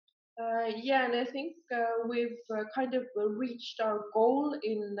 And I think we've kind of reached our goal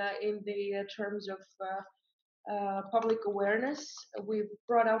in the terms of public awareness. We've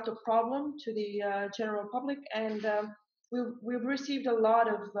brought out the problem to the general public, and we've received a lot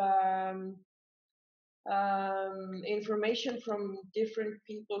of information from different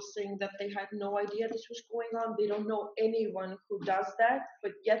people saying that they had no idea this was going on. They don't know anyone who does that,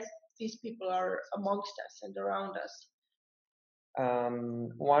 but yet these people are amongst us and around us.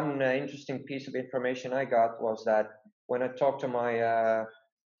 One interesting piece of information I got was that when I talked to my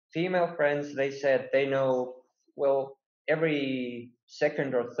female friends, they said they know, well, every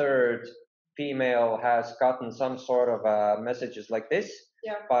second or third female has gotten some sort of messages like this.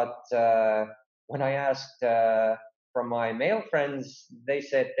 Yeah. But when I asked from my male friends, they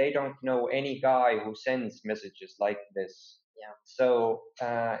said they don't know any guy who sends messages like this. Yeah. So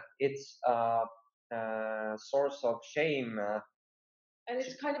it's a source of shame. And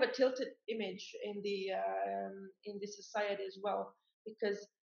it's kind of a tilted image in the society as well, because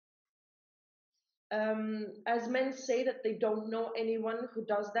as men say that they don't know anyone who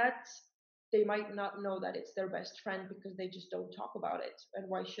does that, they might not know that it's their best friend because they just don't talk about it. And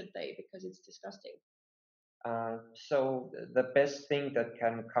why should they? Because it's disgusting. So the best thing that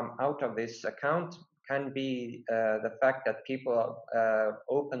can come out of this account can be the fact that people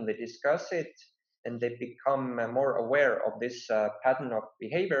openly discuss it and they become more aware of this pattern of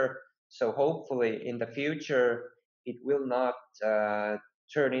behavior. So hopefully in the future it will not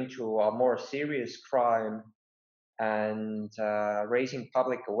turn into a more serious crime, and raising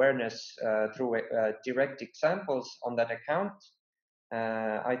public awareness through direct examples on that account.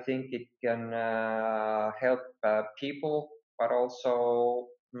 I think it can help people, but also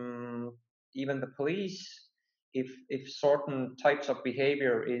even the police. If certain types of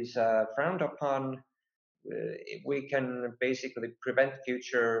behavior is frowned upon, we can basically prevent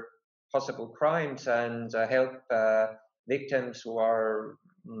future possible crimes and help victims who are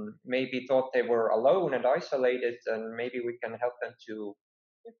maybe thought they were alone and isolated, and maybe we can help them to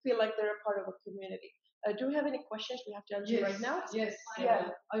feel like they're a part of a community. Do we have any questions we have to answer right now? Yes. Yeah.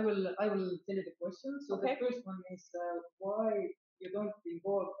 I will tell you the questions. So okay. The first one is why you don't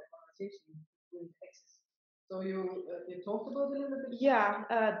involve the conversation with exes. So you talked about it a little bit. Yeah,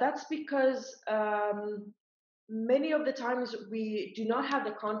 that's because many of the times we do not have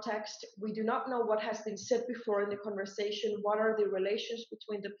the context. We do not know what has been said before in the conversation. What are the relations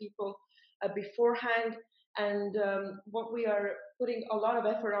between the people beforehand? And what we are putting a lot of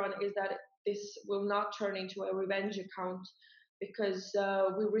effort on is that this will not turn into a revenge account, because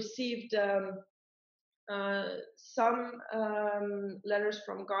we received some letters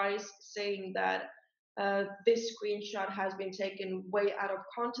from guys saying that this screenshot has been taken way out of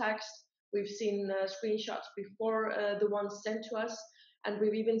context. We've seen screenshots before the ones sent to us, and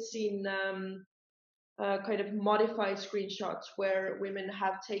we've even seen kind of modified screenshots where women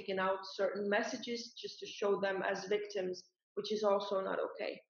have taken out certain messages just to show them as victims, which is also not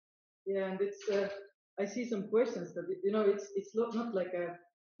okay. Yeah, and it's I see some questions that it's not like a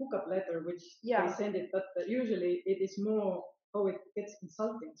hookup letter which Yeah. they send it, but usually it is more how it gets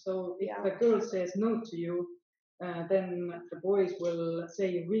insulting. So if Yeah. a girl says no to you, then the boys will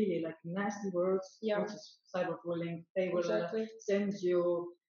say really like nasty words, Yeah. which is cyberbullying. They will Exactly. send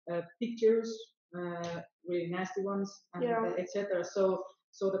you pictures, really nasty ones, and Yeah. etc. So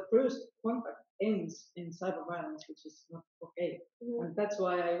the first contact ends in cyber violence, which is not okay. Mhm. And that's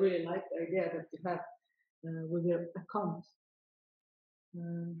why I really like the idea that you have with your account.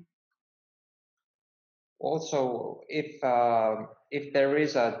 Also, if there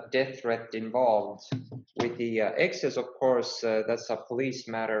is a death threat involved with the excess, of course, that's a police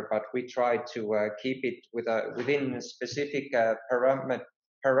matter, but we try to keep it within specific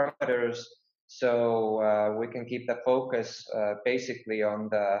parameters, so we can keep the focus basically on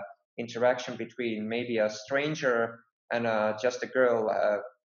the interaction between maybe a stranger and just a girl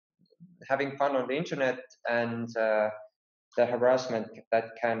having fun on the internet, and the harassment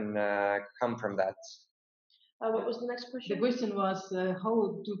that can come from that. What was the next question? The question was,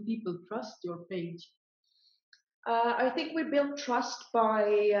 how do people trust your page? I think we build trust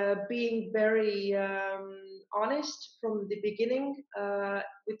by being very honest from the beginning,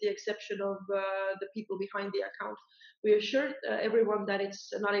 with the exception of the people behind the account. We assured everyone that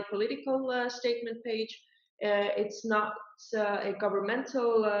it's not a political statement page. It's not a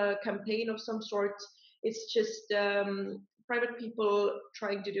governmental campaign of some sort. It's just private people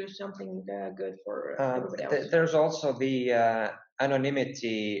trying to do something good for everybody else. There's also the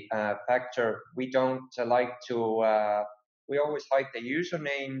anonymity factor. We don't like to, we always hide the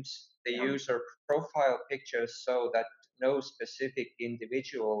usernames, the user profile pictures, so that no specific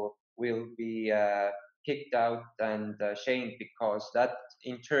individual will be kicked out and shamed, because that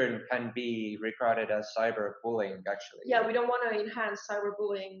in turn can be regarded as cyberbullying, actually. Yeah, we don't want to enhance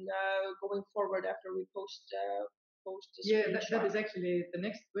cyberbullying going forward after we post the screenshot. That is actually the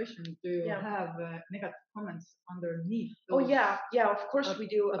next question. Do you have negative comments underneath those? Oh yeah, of course we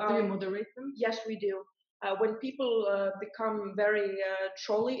do. Do you moderate them? Yes, we do. When people become very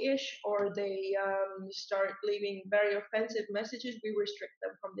trolly-ish, or they start leaving very offensive messages, we restrict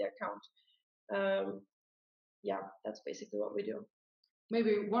them from the account. Yeah, that's basically what we do.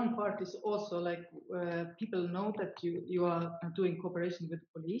 Maybe one part is also like people know that you are doing cooperation with the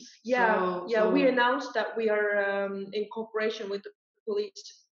police. Yeah, we announced that we are in cooperation with the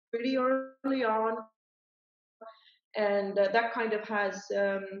police pretty early on, and that kind of has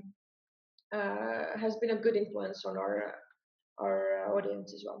been a good influence on our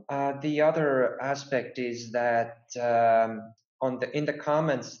audience as well. The other aspect is that in the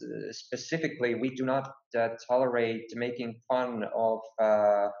comments specifically, we do not tolerate making fun of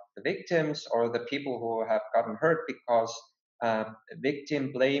the victims or the people who have gotten hurt, because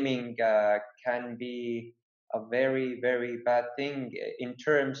victim blaming can be a very, very bad thing in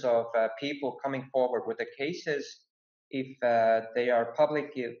terms of people coming forward with the cases. If they are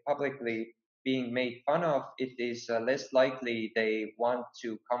publicly being made fun of, it is less likely they want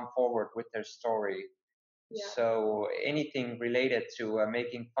to come forward with their story. Yeah. So anything related to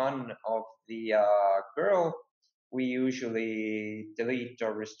making fun of the girl, we usually delete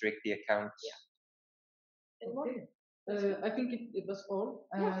or restrict the accounts. Yeah. Okay. I think it was all.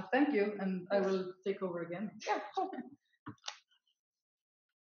 Thank you, and I will take over again. Yeah.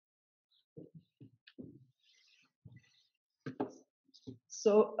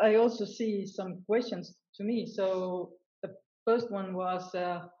 So I also see some questions to me. So the first one was,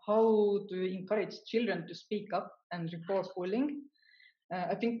 how do you encourage children to speak up and report bullying?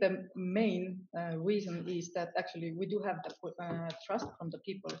 I think the main reason is that actually we do have the trust from the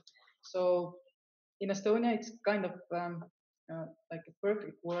people. So in Estonia, it's kind of like a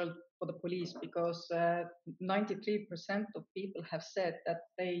perfect world for the police, because 93% of people have said that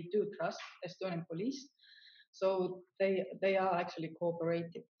they do trust Estonian police. So they are actually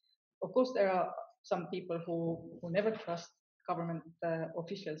cooperative. Of course, there are some people who never trust government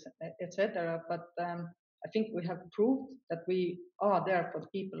officials, etc. But I think we have proved that we are there for the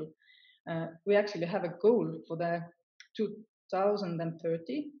people. We actually have a goal for the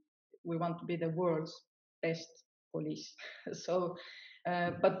 2030. We want to be the world's best police. So,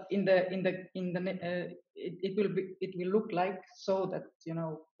 but it will look like so that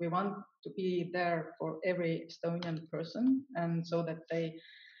we want to be there for every Estonian person, and so that they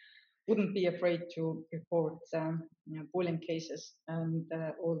wouldn't be afraid to report bullying cases and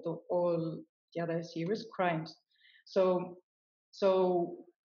all the other serious crimes. So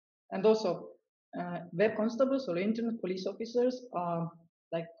and also web constables or internet police officers are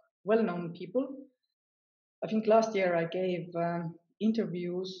like well-known people. I think last year I gave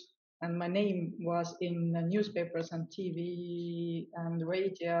interviews and my name was in newspapers and TV and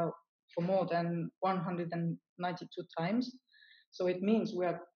radio for more than 192 times. So it means we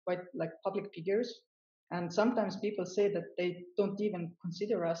are quite like public figures. And sometimes people say that they don't even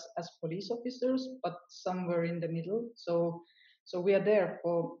consider us as police officers, but somewhere in the middle. So we are there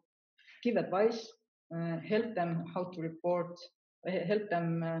for give advice, help them how to report, help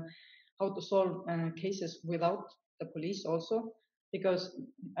them how to solve cases without the police also. Because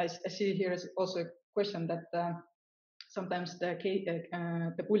I see here is also a question that sometimes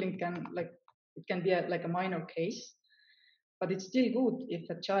the bullying can it can be like a minor case, but it's still good if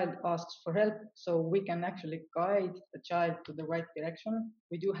a child asks for help, so we can actually guide the child to the right direction.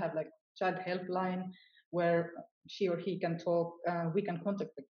 We do have like child helpline where she or he can talk. We can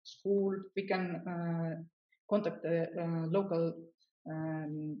contact the school. We can contact the local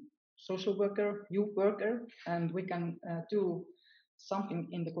social worker, youth worker, and we can do something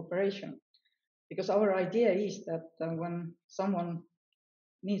in the cooperation. Because our idea is that when someone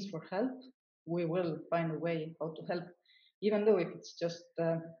needs for help, we will find a way how to help, even though if it's just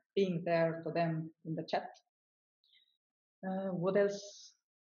being there for them in the chat. What else?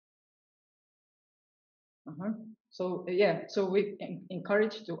 So so we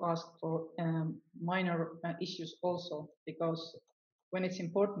encourage to ask for minor issues also, because when it's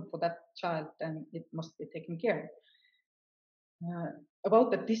important for that child, then it must be taken care. About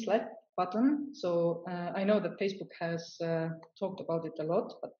the dislike button, so I know that Facebook has talked about it a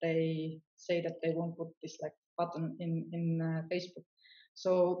lot, but they say that they won't put dislike button in Facebook.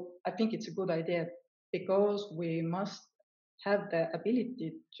 So I think it's a good idea, because we must have the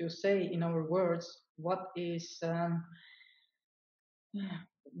ability to say in our words what is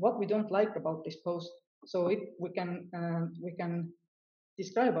what we don't like about this post. So if we can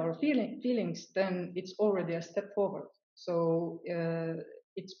describe our feelings, then it's already a step forward. So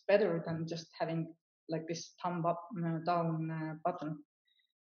it's better than just having like this thumb up down button.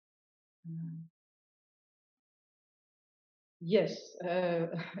 Yes.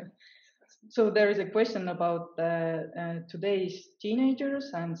 So there is a question about today's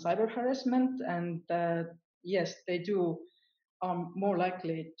teenagers and cyber harassment, and yes, they do are more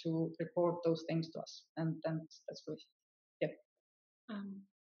likely to report those things to us, and that's good. Yeah.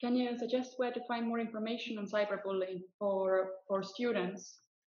 Can you suggest where to find more information on cyberbullying for students?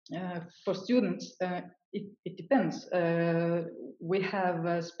 For students, it depends. We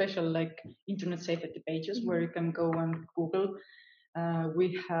have special like internet safety pages where you can go and Google.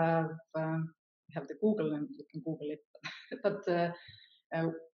 We have the Google, and you can Google it. But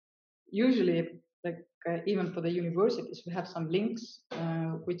usually, like even for the universities, we have some links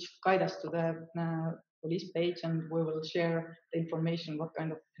which guide us to the police page, and we will share the information what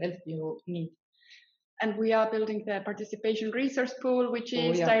kind of help you need. And we are building the participation resource pool, which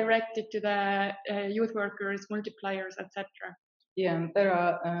is directed to the youth workers, multipliers, etc. Yeah, and there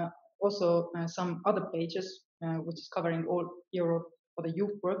are also some other pages which is covering all Europe for the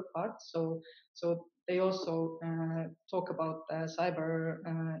youth work part. So they also talk about cyber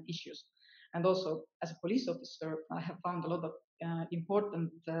issues. And also, as a police officer, I have found a lot of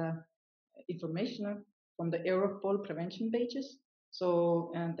important information from the Europol prevention pages.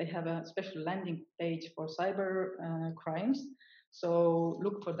 So they have a special landing page for cyber crimes. So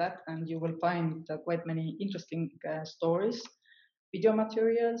look for that, and you will find quite many interesting stories, video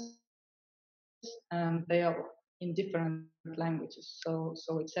materials, and they are in different languages. So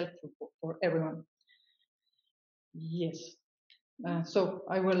it's helpful for everyone. Yes. So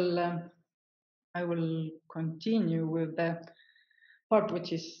I will continue with the part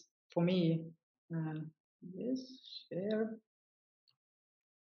which is for me. Yes, share.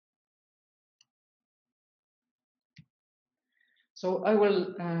 So I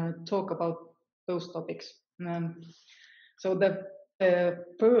will talk about those topics. So the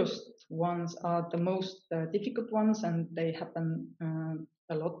first ones are the most difficult ones, and they happen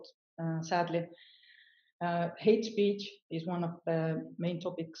a lot, sadly. Hate speech is one of the main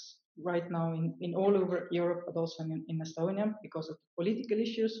topics right now in all over Europe, but also in Estonia, because of the political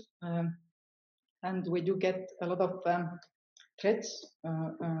issues. And we do get a lot of threats,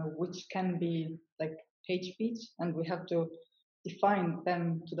 which can be like hate speech, and we have to define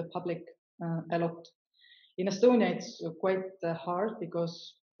them to the public a lot. In Estonia, it's quite hard,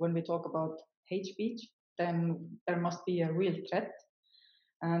 because when we talk about hate speech, then there must be a real threat.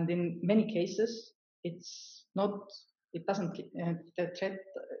 And in many cases, it's not, it doesn't, the threat,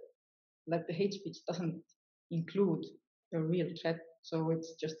 like the hate speech doesn't include a real threat. So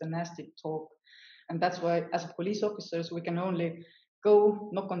it's just a nasty talk. And that's why, as police officers, we can only go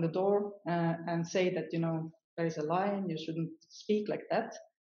knock on the door and say that, there is a line, you shouldn't speak like that.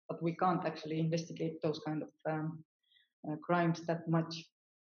 but we can't actually investigate those kind of crimes that much.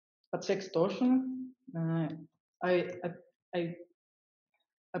 But sextortion, I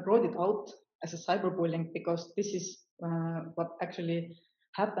brought it out as a cyberbullying because this is what actually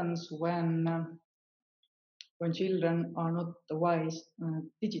happens when children are not wise,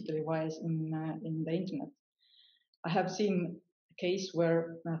 digitally wise in the internet. I have seen a case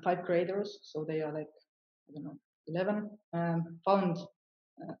where 5th graders, so they are like, I don't know, 11, found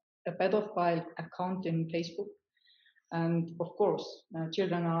a pedophile account in Facebook. And of course,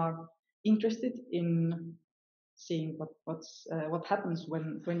 children are interested in seeing what happens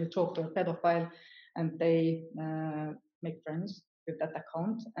when you talk to a pedophile, and they make friends with that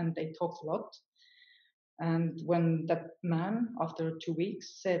account, and they talk a lot. And when that man, after 2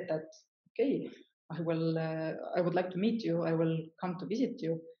 weeks, said that, okay, I would like to meet you, I will come to visit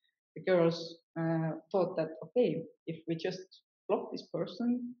you, the girls thought that, okay, if we just block this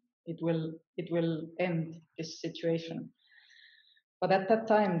person, it will end this situation. But at that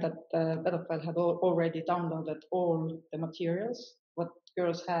time, that pedophile had already downloaded all the materials what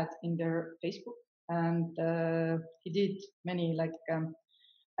girls had in their Facebook, and he did many like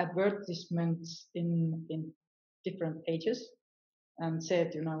advertisements in different pages, and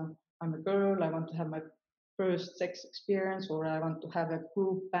said, you know, I'm a girl, I want to have my first sex experience, or I want to have a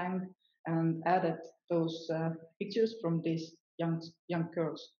group bang, and added those pictures from these young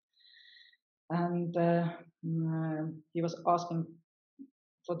girls. And he was asking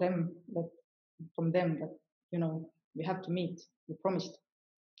from them that, you know, we have to meet, we promised,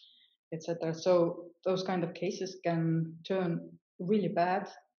 etc. So those kind of cases can turn really bad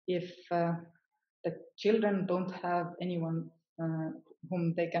if the children don't have anyone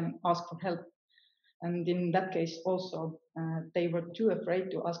whom they can ask for help. And in that case also, they were too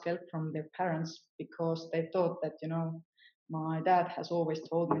afraid to ask help from their parents, because they thought that, you know, my dad has always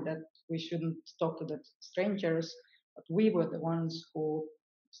told me that we shouldn't talk to the strangers, but we were the ones who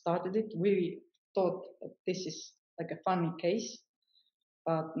started it. We thought that this is like a funny case,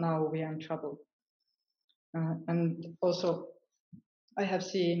 but now we are in trouble. And also, I have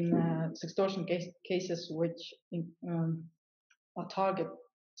seen sextortion cases which are targeted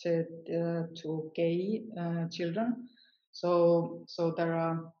to gay children. So there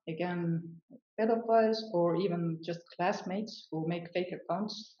are again pedophiles or even just classmates who make fake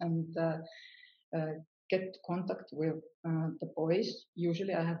accounts and get contact with the boys.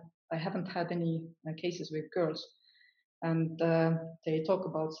 Usually, I haven't had any cases with girls, and they talk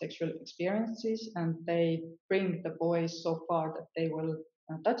about sexual experiences, and they bring the boys so far that they will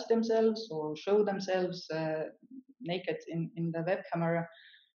touch themselves or show themselves naked in the web camera,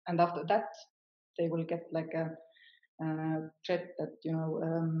 and after that they will get like a threat that, you know,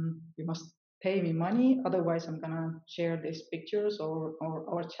 you must pay me money, otherwise I'm gonna share these pictures or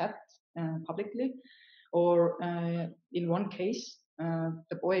our chat publicly. Or in one case,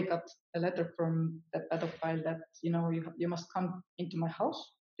 the boy got a letter from the pedophile that, you know, you must come into my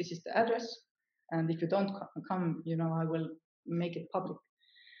house. This is the address, and if you don't come, you know, I will make it public.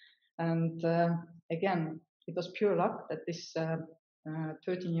 And again, it was pure luck that this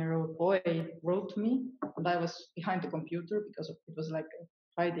 13-year-old boy wrote to me, and I was behind the computer because it was like a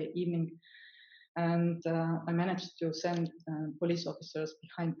Friday evening, and I managed to send police officers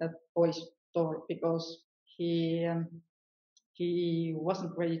behind that boy's door, because he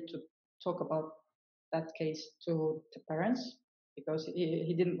wasn't ready to talk about that case to the parents, because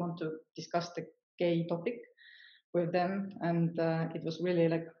he didn't want to discuss the gay topic with them, and it was really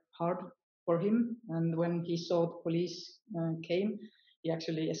like hard for him. And when he saw the police came, he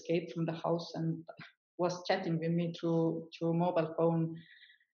actually escaped from the house and was chatting with me through mobile phone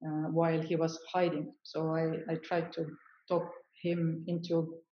while he was hiding. So I tried to talk him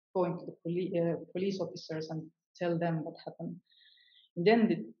into going to the police officers and tell them what happened. In the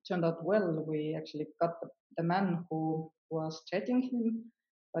end, it turned out well. We actually got the man who was threatening him,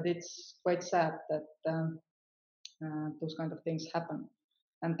 but it's quite sad that those kind of things happen.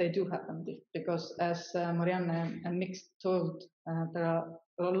 And they do happen, because as Marianne and Mikk told, there are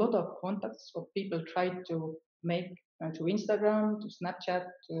a lot of contacts of people try to make to Instagram, to Snapchat,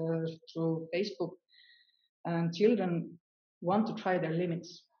 through Facebook, and children want to try their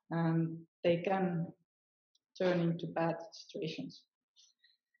limits, and they can turn into bad situations.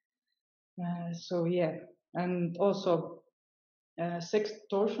 So yeah, and also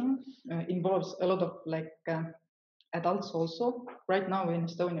sextortion involves a lot of like adults also. Right now in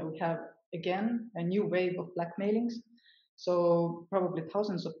Estonia we have again a new wave of blackmailings. So probably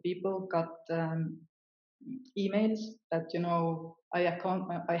thousands of people got emails that, you know, I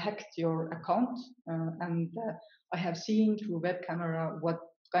hacked your account and I have seen through web camera what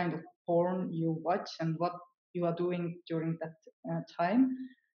kind of porn you watch and what you are doing during that time.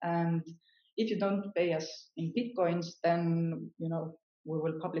 And if you don't pay us in bitcoins, then we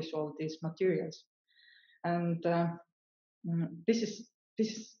will publish all these materials. And this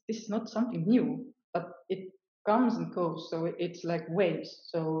is not something new, but it comes and goes. So it's like waves.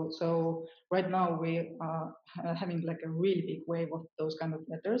 So right now we are having like a really big wave of those kind of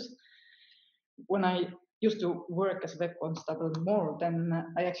letters. When I used to work as a web constable more, then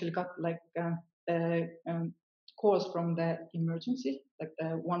I actually got like the calls from the emergency, like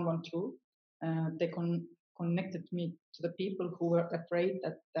the 112. They connected me to the people who were afraid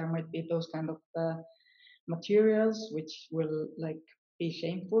that there might be those kind of materials which will like be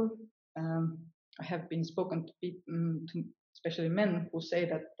shameful. I have been spoken to people, to especially men, who say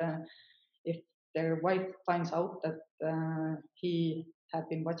that if their wife finds out that he had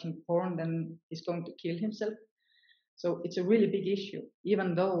been watching porn, then he's going to kill himself. So it's a really big issue,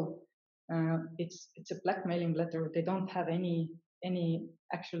 even though it's a blackmailing letter. They don't have any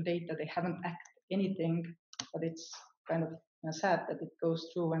actual data. They haven't acted anything, but it's kind of sad that it goes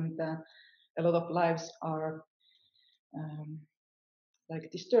through, and a lot of lives are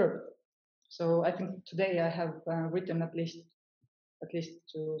like disturbed. So I think today I have written at least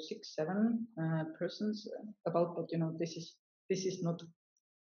to 6-7 persons about that. This is not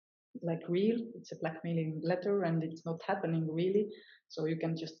like real. It's a blackmailing letter, and it's not happening really. So you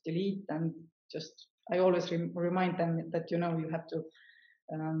can just delete and just. I always remind them that you have to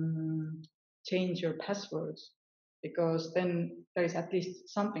change your passwords, because then there is at least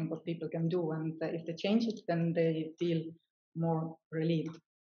something what people can do, and if they change it, then they feel more relieved.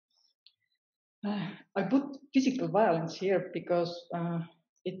 I put physical violence here because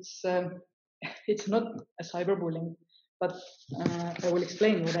it's not a cyberbullying, but I will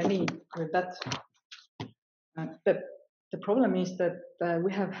explain what I mean with that. The problem is that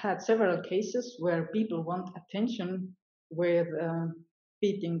we have had several cases where people want attention with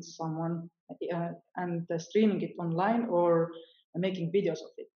beating someone and streaming it online or making videos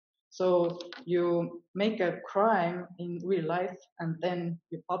of it. So you make a crime in real life and then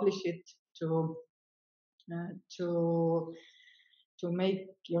you publish it to make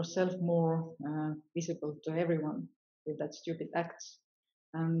yourself more visible to everyone with that stupid acts.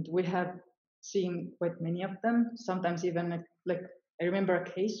 And we have seen quite many of them. Sometimes even like I remember a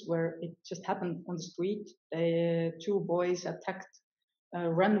case where it just happened on the street. Two boys attacked a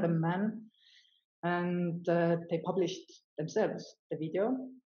random man, and they published themselves the video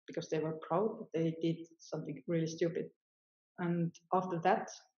because they were proud that they did something really stupid. And after that,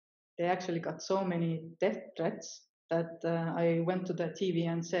 they actually got so many death threats that I went to the TV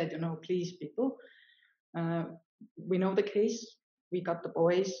and said, please, people, we know the case. We got the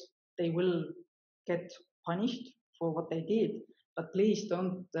boys. They will get punished for what they did. But please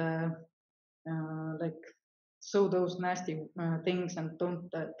don't like sow those nasty things and don't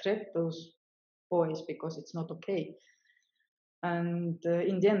threat those boys, because it's not okay. And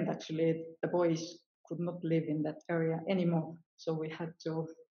in the end, actually, the boys could not live in that area anymore. So we had to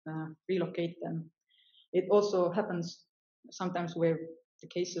relocate them. It also happens sometimes where the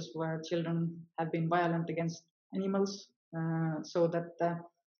cases where children have been violent against animals, so that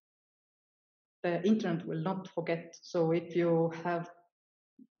the internet will not forget. So if you have,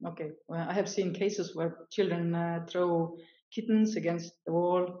 I have seen cases where children throw kittens against the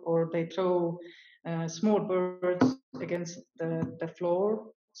wall, or they throw small birds against the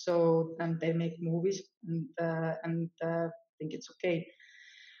floor. So and they make movies and think it's okay.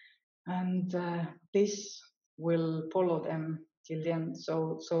 And this will follow them till the end.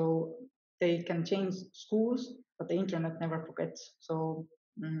 So they can change schools, but the internet never forgets. So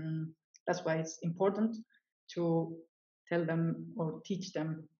that's why it's important to tell them or teach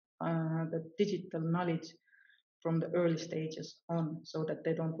them the digital knowledge from the early stages on, so that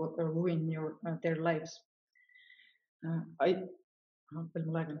they don't ruin their lives.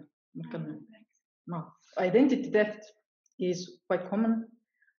 Identity theft is quite common.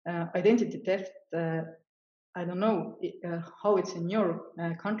 Identity theft, I don't know how it's in your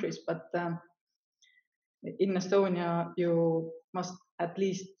countries, but in Estonia, you must at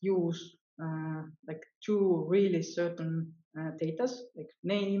least use like 2 really certain data, like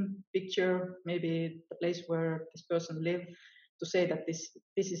name, picture, maybe the place where this person lived, to say that this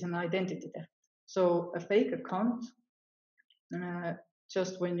is an identity theft. So a fake account,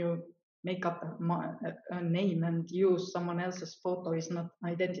 just when you make up a name and use someone else's photo, is not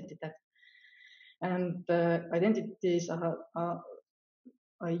identity theft. And identities are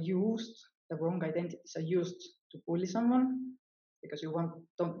used, the wrong identities are used to bully someone, because you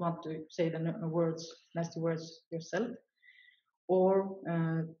don't want to say the nasty words yourself, or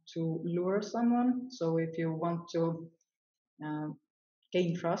to lure someone. So if you want to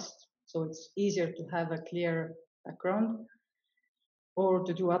gain trust, so it's easier to have a clear background, or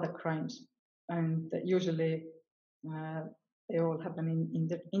to do other crimes. And usually they all happen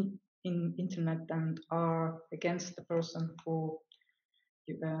in internet and are against the person who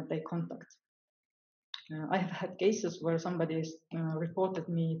they contact. I have had cases where somebody has reported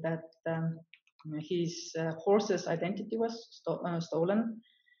me that his horse's identity was stolen.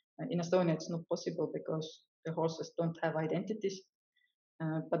 In Estonia, it's not possible because the horses don't have identities.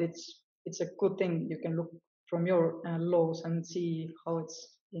 But it's a good thing. You can look from your laws and see how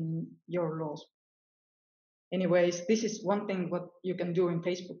it's in your laws. Anyways, this is one thing what you can do in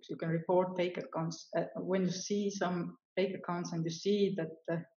Facebook. You can report fake accounts. When you see some fake accounts and you see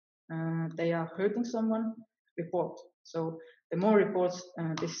that they are hurting someone, report. So the more reports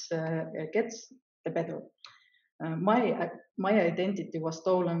this gets, the better. My identity was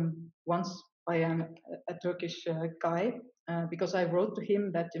stolen once by a Turkish guy because I wrote to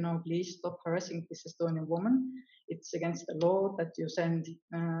him that, please stop harassing this Estonian woman. It's against the law that you send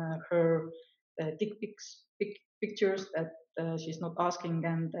her dick pics, pictures that she's not asking,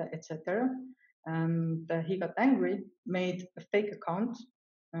 and etc. And he got angry, made a fake account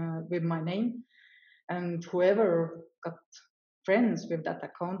with my name, and whoever got friends with that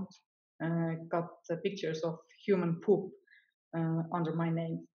account got pictures of human poop under my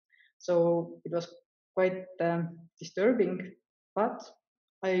name. So it was quite disturbing, but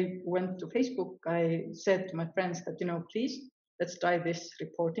I went to Facebook. I said to my friends that, please, let's try this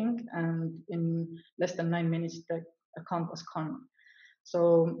reporting. And in less than 9 minutes, the account was gone.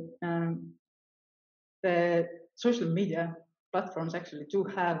 So the social media platforms actually do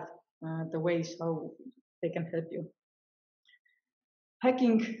have the ways how they can help you.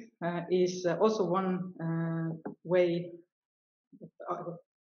 Hacking is also one way.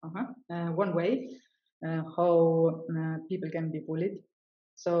 One way how people can be bullied.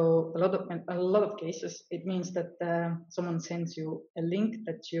 So a lot of cases, it means that someone sends you a link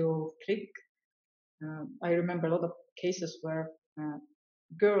that you click. I remember a lot of cases where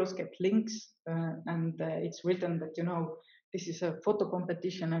girls get links and it's written that, this is a photo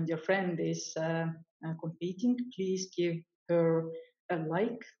competition and your friend is competing. Please give her a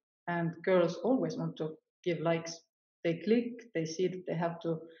like. And girls always want to give likes. They click, they see that they have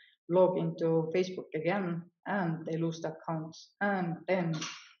to log into Facebook again, and they lose the accounts. And then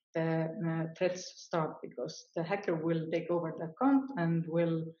the threats start because the hacker will take over the account and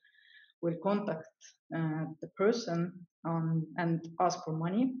will contact the person and ask for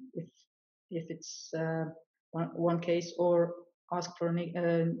money if it's one case, or ask for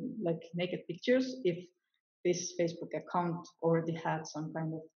like naked pictures if this Facebook account already had some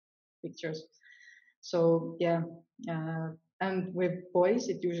kind of pictures. So yeah, and with boys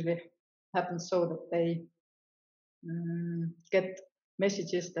it usually happens so that they get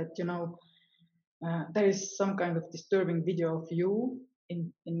messages that there is some kind of disturbing video of you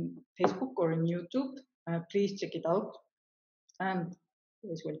in Facebook or in YouTube. Please check it out, and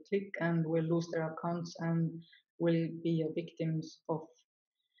boys will click and will lose their accounts and will be victims of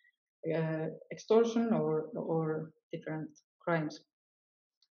extortion or different crimes.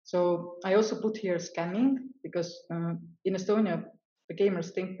 So I also put here scamming because in Estonia the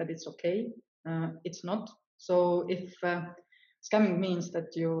gamers think that it's okay. It's not. So if scamming means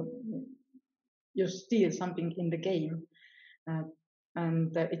that you steal something in the game,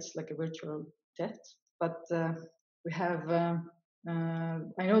 and it's like a virtual theft. But we have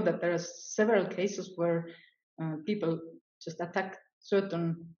I know that there are several cases where people just attack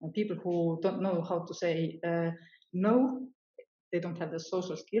certain people who don't know how to say no. They don't have the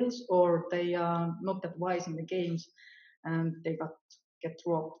social skills, or they are not that wise in the games, and they get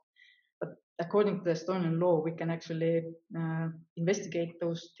robbed. But according to the Estonian law, we can actually investigate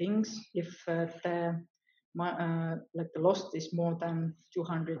those things if the loss is more than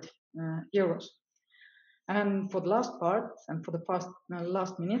 200 euros. And for the last part and for the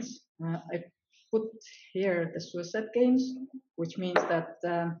last minutes, I put here the suicide games, which means that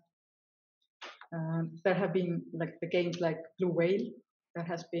there have been like the games like Blue Whale. There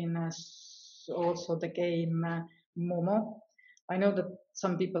has been also the game Momo. I know that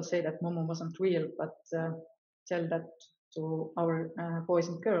some people say that Momo wasn't real, but tell that to our boys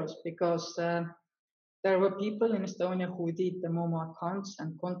and girls, because there were people in Estonia who did the Momo accounts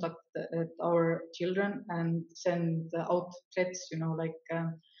and contacted our children and send out threats, like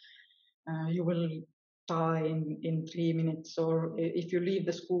you will die in 3 minutes, or if you leave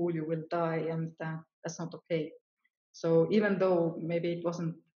the school, you will die, and that's not okay. So even though maybe it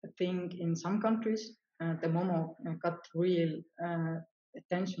wasn't a thing in some countries, the Momo got real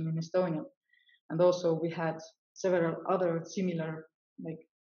attention in Estonia. And also we had several other similar, like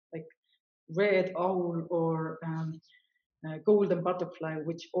red owl or golden butterfly,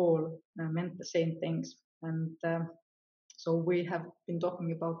 which all meant the same things. And so we have been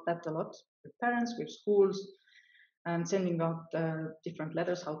talking about that a lot with parents, with schools, and sending out different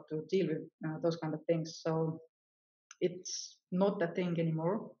letters how to deal with those kind of things. So it's not a thing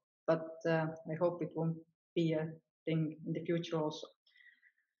anymore, but I hope it won't be a thing in the future also.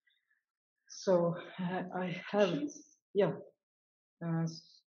 So I have, yeah.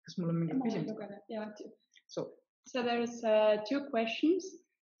 Kas mul on mingi küsimus? So there's 2 questions.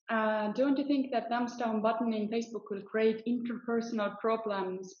 Don't you think that thumbs down button in Facebook will create interpersonal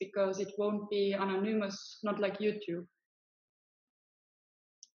problems because it won't be anonymous, not like YouTube?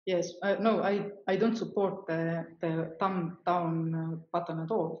 Yes, no, I don't support the thumb down button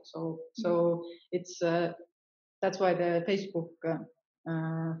at all. So it's that's why the Facebook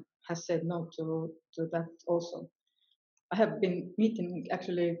has said no to that also. I have been meeting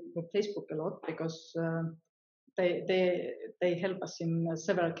actually with Facebook a lot because they help us in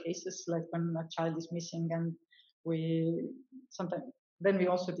several cases, like when a child is missing, and we sometimes then we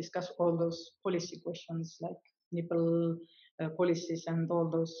also discuss all those policy questions like nipple policies and all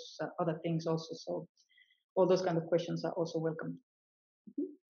those other things also. So all those kind of questions are also welcome.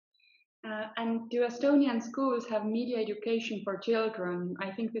 And do Estonian schools have media education for children?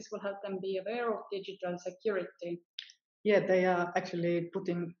 I think this will help them be aware of digital security. Yeah, they are actually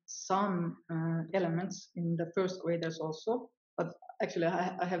putting some elements in the first graders also. But actually,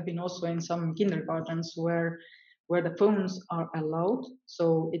 I have been also in some kindergartens where the phones are allowed.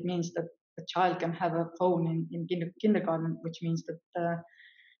 So it means that the child can have a phone in kindergarten, which means that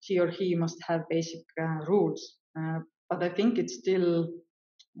she or he must have basic rules. But I think it's still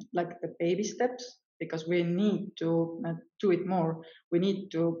like the baby steps, because we need to do it more. We need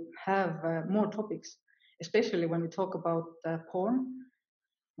to have more topics, especially when we talk about porn.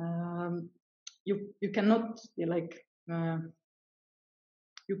 You cannot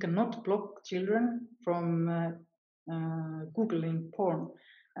you cannot block children from googling porn,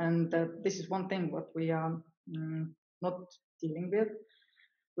 and this is one thing what we are not dealing with.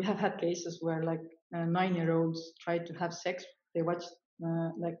 We have had cases where like 9-year-olds try to have sex. They watch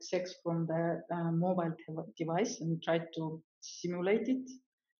like sex from their mobile device and try to simulate it,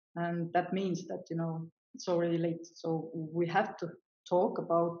 and that means that it's already late. So we have to talk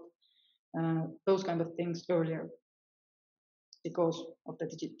about those kind of things earlier because of the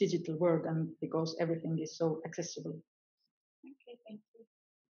digital world and because everything is so accessible. Okay, thank you.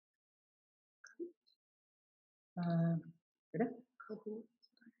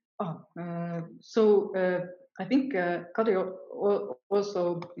 So I think Kari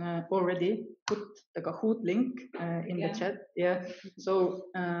also already put the Kahoot link in the chat. Yeah. So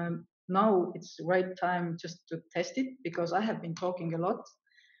now it's the right time just to test it, because I have been talking a lot.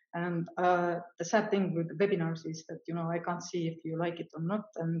 And the sad thing with webinars is that, I can't see if you like it or not.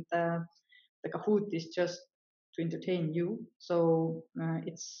 And the Kahoot is just to entertain you. So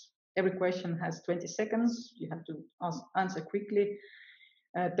every question has 20 seconds. You have to answer quickly.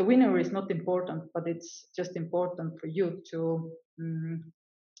 The winner is not important, but it's just important for you to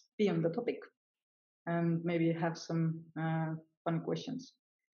be on the topic and maybe have some funny questions.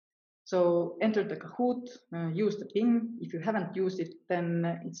 So enter the Kahoot, use the PIN. If you haven't used it, then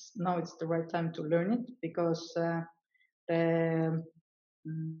it's the right time to learn it, because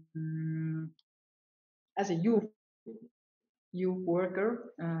as a youth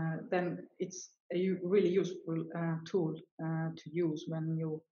worker, then it's a really useful tool to use when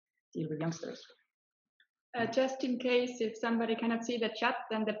you deal with youngsters. Just in case if somebody cannot see the chat,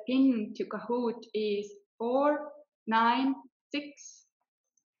 then the pin to Kahoot is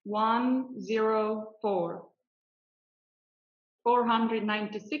 496104.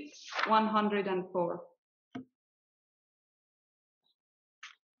 496 104.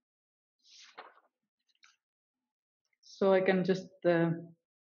 So I can just,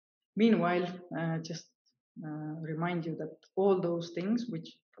 meanwhile, just remind you that all those things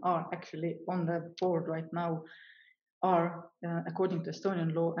which are actually on the board right now are, according to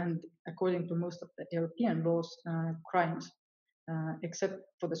Estonian law and according to most of the European laws, crimes, except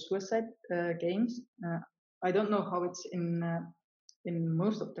for the suicide games. I don't know how it's in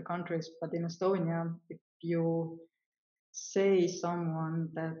most of the countries, but in Estonia, if you say someone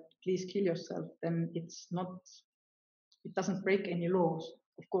that please kill yourself, then it doesn't break any laws.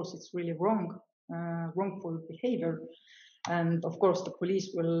 Of course, it's really wrongful behavior. And of course, the police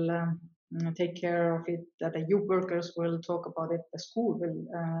will take care of it. The youth workers will talk about it. The school will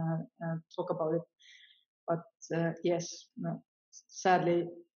talk about it. but yes, no, sadly,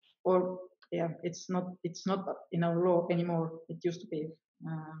 or yeah, it's not in our law anymore. It used to be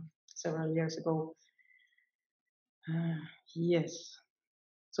several years ago. Yes,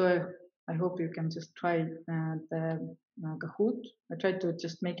 so I hope you can just try the Kahoot. I tried to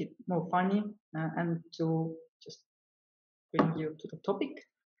just make it more funny and to just bring you to the topic.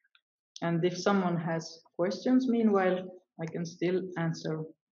 And if someone has questions, meanwhile, I can still answer.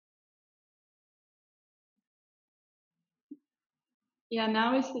 Yeah,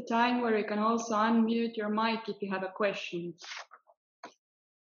 now is the time where you can also unmute your mic if you have a question.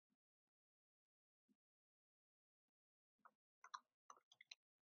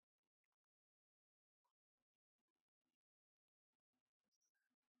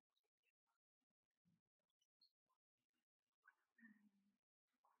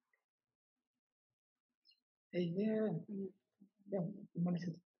 Yeah.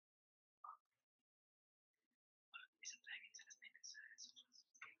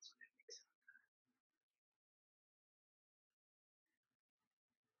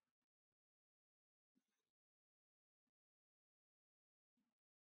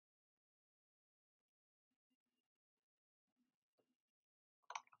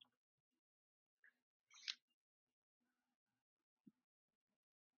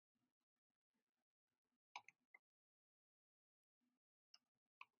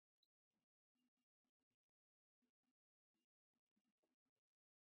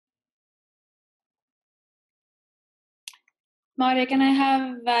 Maarja, can I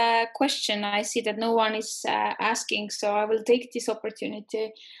have a question? I see that no one is asking, so I will take this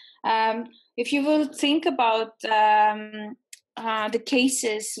opportunity. If you will think about the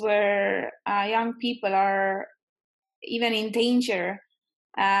cases where young people are even in danger,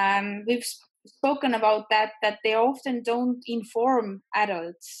 we've spoken about that they often don't inform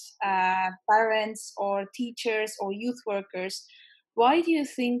adults, parents or teachers or youth workers. Why do you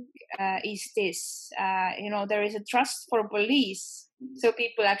think is this? There is a trust for police, so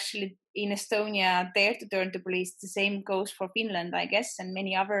people actually in Estonia dare to turn to police. The same goes for Finland, I guess, and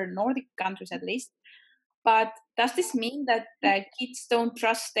many other Nordic countries at least. But does this mean that kids don't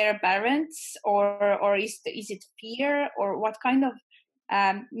trust their parents, or is it fear, or what kind of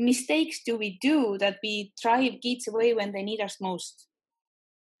mistakes do we do that we drive kids away when they need us most?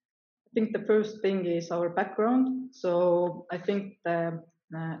 I think the first thing is our background. So I think the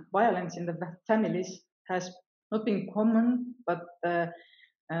violence in the families has not been common, but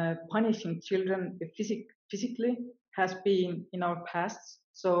punishing children physically has been in our past.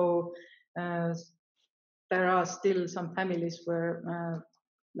 So there are still some families where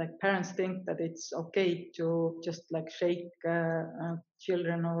like parents think that it's okay to just like shake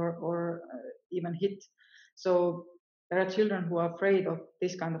children or even hit. So there are children who are afraid of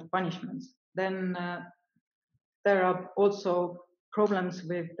this kind of punishments. Then there are also problems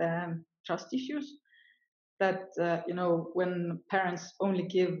with trust issues that, when parents only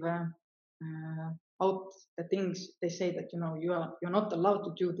give out the things, they say that, you're not allowed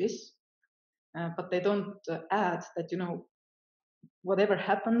to do this, but they don't add that, whatever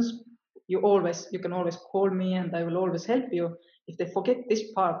happens, you can always call me and I will always help you. If they forget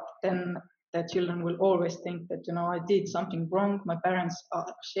this part, then the children will always think that, I did something wrong. My parents are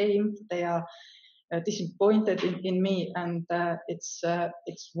ashamed. They are disappointed in me, and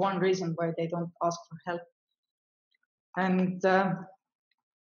it's one reason why they don't ask for help. And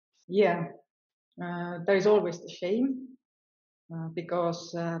there is always the shame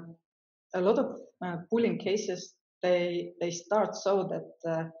because a lot of bullying cases, they start so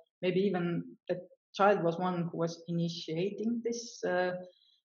that maybe even the child was one who was initiating this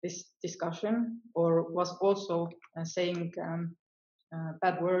discussion, or was also saying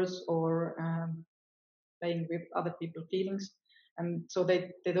bad words or playing with other people's feelings, and so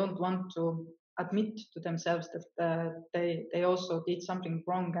they don't want to admit to themselves that they also did something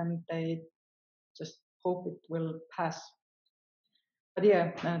wrong, and they just hope it will pass. But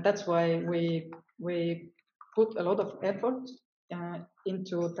that's why we put a lot of effort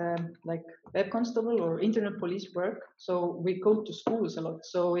into the web constable or internet police work. So we go to schools a lot.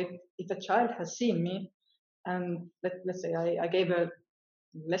 So if a child has seen me, and let's say I gave a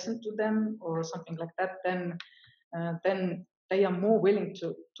lesson to them or something like that, then they are more willing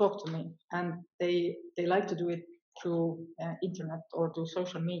to talk to me, and they like to do it through internet or through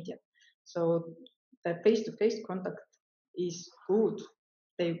social media. So the face-to-face contact is good.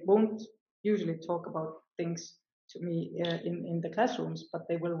 They won't usually talk about things to me in the classrooms, but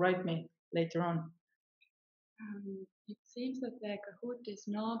they will write me later on. It seems that the Kahoot is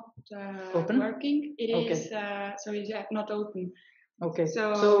not Open? working. It Okay. is so it's not open. Okay,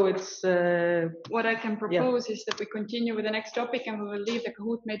 So it's what I can propose is that we continue with the next topic, and we will leave the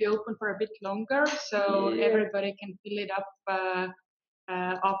Kahoot maybe open for a bit longer, so everybody can fill it up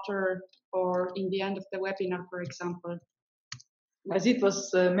after or in the end of the webinar, for example. As it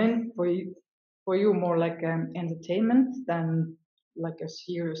was meant for you more like entertainment than like a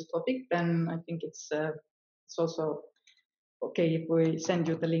serious topic, then I think it's also okay if we send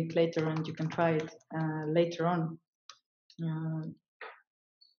you the link later and you can try it later on.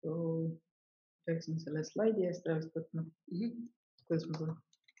 So teeksin selle slaidi eest järjest võtma. Kuidas ma tulen?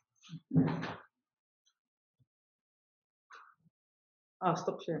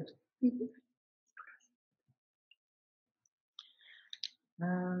 Stop share.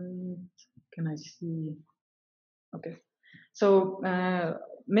 And can I see? Okay. So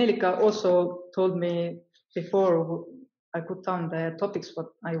Melika also told me before I put down the topics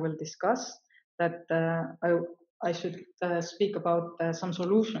what I will discuss that I should speak about some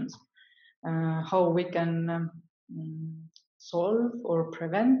solutions, how we can solve or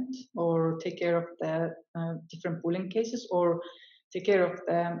prevent or take care of the different bullying cases or take care of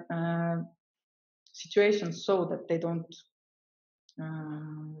the situations so that they don't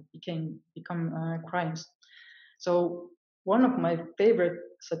become crimes. So one of my favorite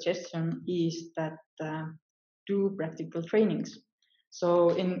suggestions is that do practical trainings. So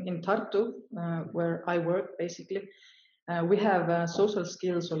in Tartu, where I work, basically, we have social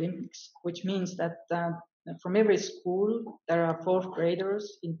skills Olympics, which means that from every school there are fourth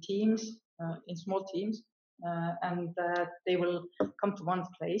graders in teams, in small teams, and they will come to one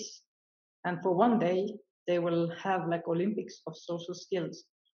place, and for one day they will have like Olympics of social skills,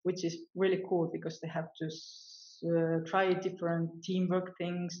 which is really cool because they have to try different teamwork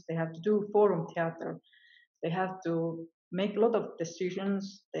things. They have to do forum theater. They have to make a lot of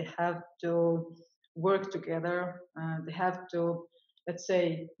decisions. They have to work together. They have to, let's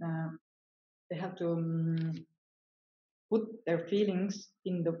say, they have to put their feelings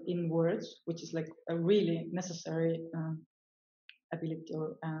in words, which is like a really necessary ability,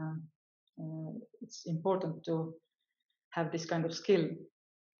 or it's important to have this kind of skill.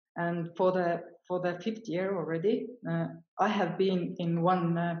 And for the fifth year already, I have been in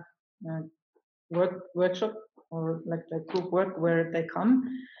one workshop or like the group work where they come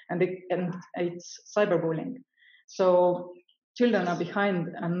and it's cyberbullying. So children are behind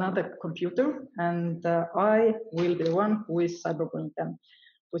another computer, and I will be the one who is cyberbullying them,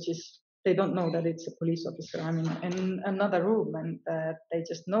 which is they don't know that it's a police officer. I mean, in another room, and they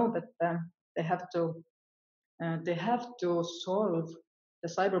just know that they have to solve the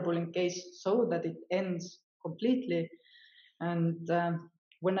cyberbullying case so that it ends completely. And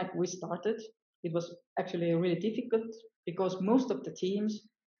when we started, it was actually really difficult because most of the teams,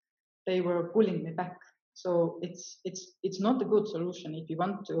 they were bullying me back. So it's not a good solution if you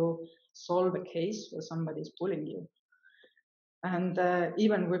want to solve a case where somebody is bullying you. And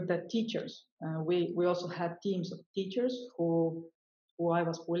even with the teachers, we also had teams of teachers who I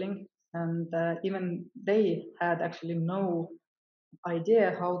was bullying, and even they had actually no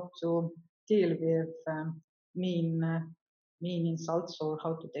idea how to deal with mean insults or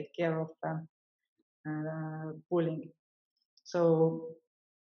how to take care of bullying. So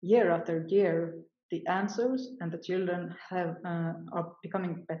year after year, the answers and the children are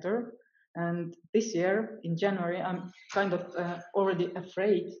becoming better. And this year, in January, I'm kind of already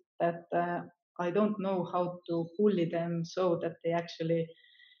afraid that I don't know how to bully them so that they actually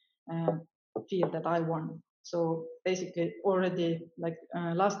feel that I won. So basically, already like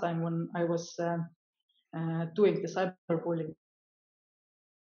last time when I was doing the cyberbullying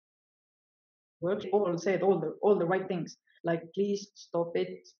work, all said all the right things, like please stop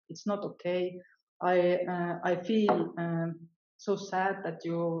it. It's not okay. I feel so sad that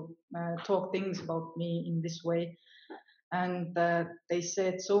you talk things about me in this way, and they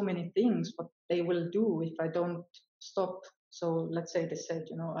said so many things what they will do if I don't stop. So let's say they said,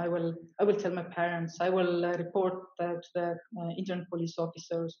 I will tell my parents. I will report to the Internet police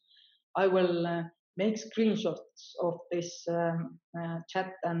officers. I will make screenshots of this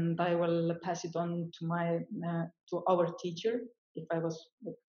chat, and I will pass it on to our teacher if I was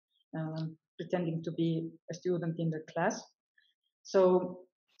pretending to be a student in the class. So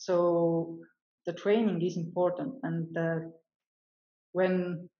the training is important, and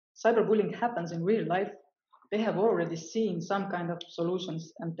when cyberbullying happens in real life, they have already seen some kind of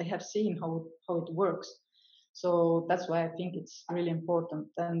solutions and they have seen how it works. So that's why I think it's really important,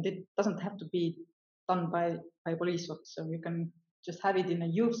 and it doesn't have to be done by police officer. You can just have it in a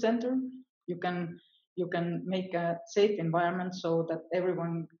youth center. You can make a safe environment so that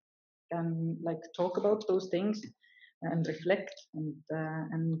everyone can like talk about those things. and reflect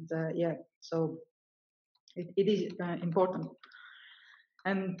yeah. So it is important.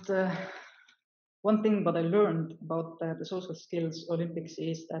 And one thing that I learned about the social skills Olympics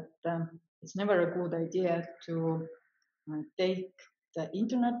is that it's never a good idea to take the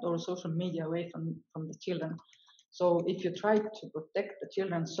internet or social media away from the children. So if you try to protect the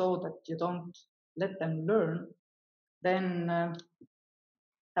children so that you don't let them learn, then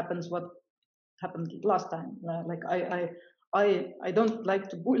happens what happened last time. Like I don't like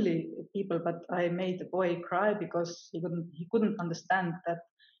to bully people, but I made a boy cry because he couldn't understand that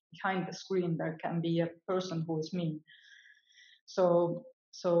behind the screen there can be a person who is mean. So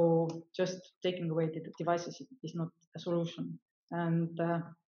just taking away the devices is not a solution. And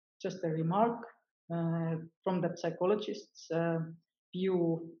just a remark from the psychologist's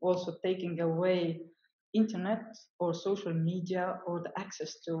view, also taking away internet or social media or the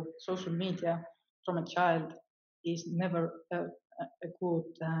access to social media from a child is never a good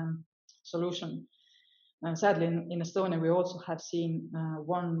solution. Sadly, in Estonia, we also have seen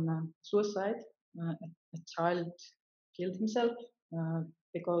one suicide. A child killed himself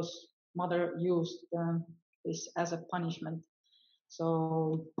because mother used this as a punishment.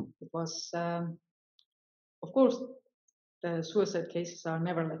 So it was, of course, the suicide cases are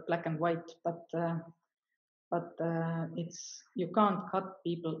never like black and white, but it's, you can't cut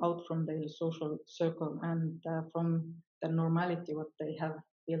people out from their social circle and from the normality what they have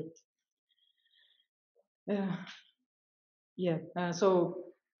built. So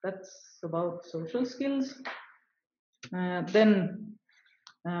that's about social skills. Then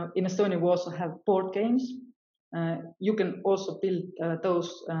in Estonia we also have board games. You can also build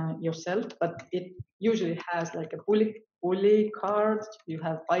those yourself, but it usually has like a bully card, you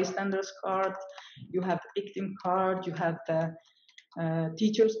have bystanders card, you have the victim card, you have the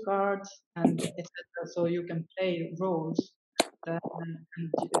teacher's card, and etc. So you can play roles.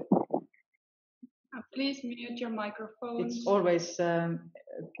 Please mute your microphone. It's always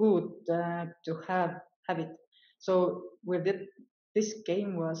good to have it. So this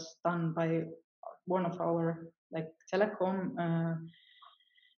game was done by one of our like telecom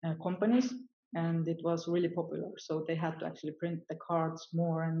companies, and it was really popular. So they had to actually print the cards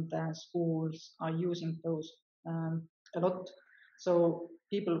more, and schools are using those a lot. So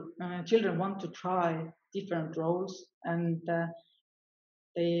children want to try different roles, and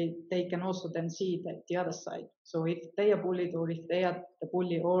they can also then see the other side. So if they are bullied, or if they are the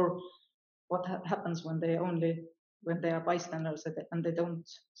bully, or what happens when they are bystanders and they don't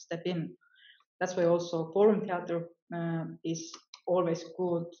step in. That's why also forum theater is always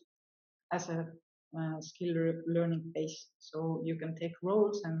good as a skill learning base. So you can take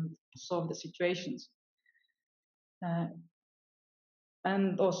roles and solve the situations.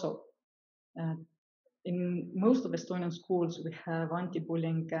 And also, in most of Estonian schools, we have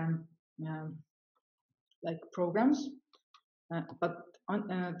anti-bullying like programs, but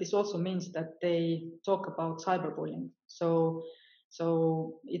this also means that they talk about cyberbullying. So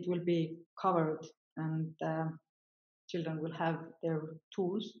it will be covered, and children will have their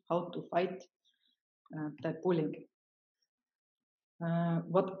tools how to fight that bullying.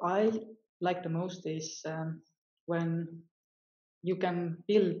 What I like the most is when you can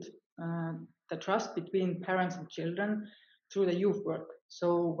build the trust between parents and children through the youth work.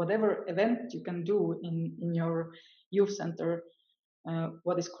 So whatever event you can do in your youth center,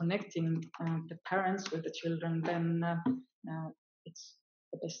 what is connecting the parents with the children, then it's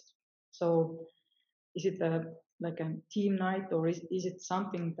the best. So is it like a team night, or is it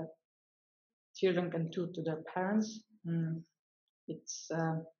something that children can do to their parents? It's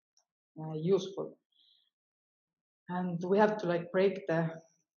useful. And we have to like break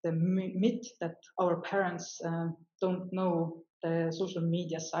the myth that our parents don't know the social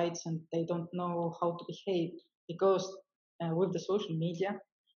media sites and they don't know how to behave, because with the social media,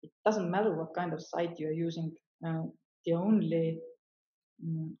 it doesn't matter what kind of site you're using. The only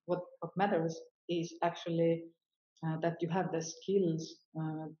what matters is actually that you have the skills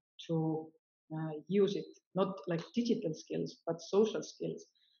to use it, not like digital skills, but social skills.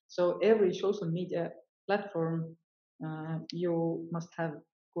 So every social media platform, you must have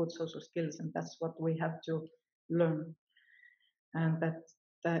good social skills, and that's what we have to learn. And that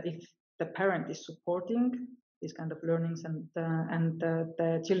if the parent is supporting these kind of learnings, and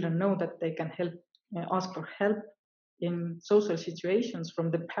the children know that they can help, ask for help in social situations from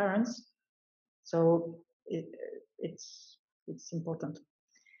the parents, so it's important.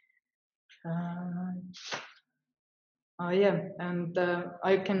 Yeah, and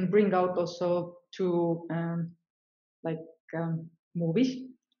I can bring out also two movies,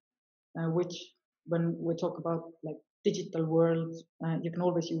 which when we talk about like digital world, you can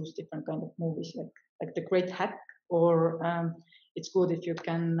always use different kind of movies, like The Great Hack, or it's good if you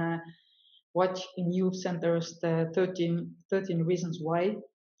can watch in youth centers the 13 Reasons Why.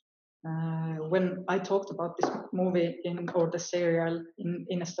 When I talked about this movie or the serial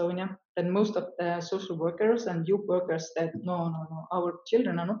in Estonia, then most of the social workers and youth workers said, no, our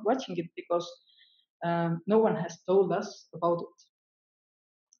children are not watching it because no one has told us about it.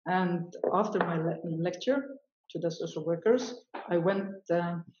 And after my lecture to the social workers, I went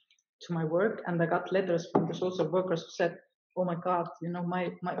to my work and I got letters from the social workers who said, oh my God,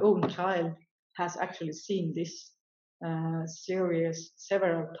 my own child has actually seen this series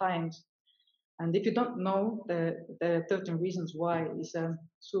several times. And if you don't know, the 13 Reasons Why is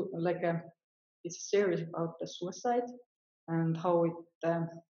it's a series about the suicide and how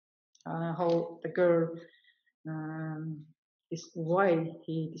the girl is why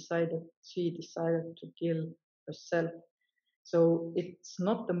she decided to kill herself. So it's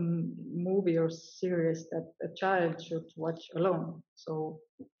not the movie or series that a child should watch alone. So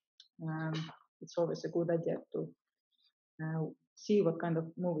it's always a good idea to see what kind of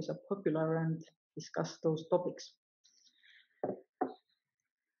movies are popular and discuss those topics.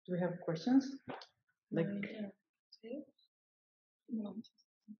 Do we have questions?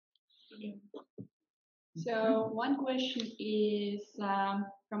 So one question is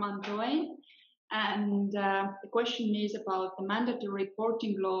from Antoine, and the question is about the mandatory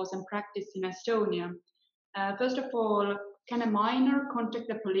reporting laws and practice in Estonia. First of all, can a minor contact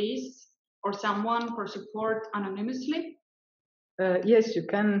the police or someone for support anonymously? Yes, you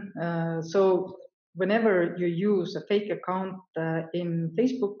can. So whenever you use a fake account in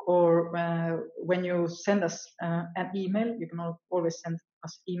Facebook, or when you send us an email, you can always send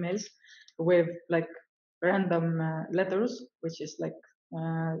us emails with like random letters, which is like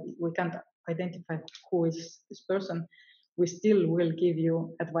we can't identify who is this person. We still will give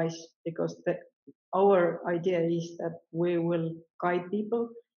you advice, because our idea is that we will guide people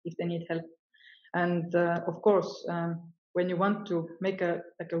if they need help. And of course, when you want to make a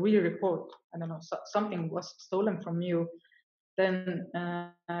real report, I don't know, something was stolen from you, then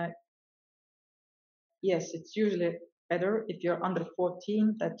yes, it's usually better if you're under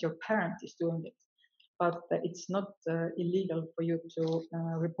 14 that your parent is doing it. But it's not illegal for you to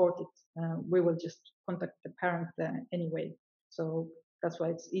report it. We will just contact the parent anyway. So that's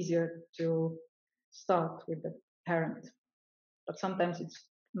why it's easier to start with the parent. But sometimes it's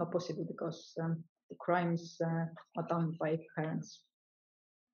not possible because the crimes are done by parents.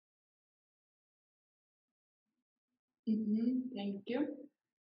 Thank you.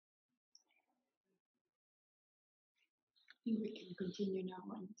 I think we can continue now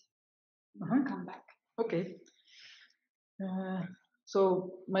and come back. Okay.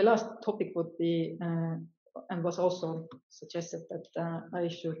 So my last topic would be, and was also suggested, that I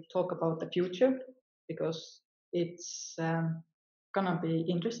should talk about the future, because it's gonna be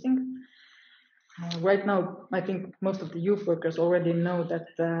interesting. Right now, I think most of the youth workers already know that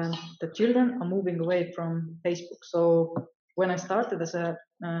the children are moving away from Facebook. So when I started as a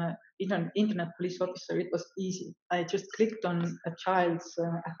internet police officer, it was easy. I just clicked on a child's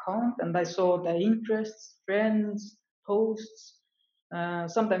account and I saw their interests, friends, posts.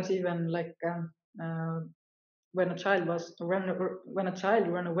 Sometimes even like when a child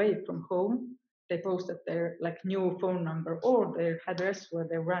ran away from home, they posted their like new phone number or their address where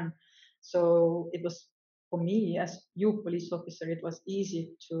they ran. So it was, for me as youth police officer, it was easy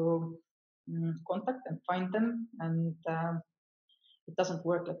to contact and find them, and it doesn't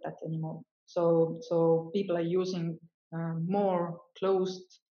work like that anymore. So people are using more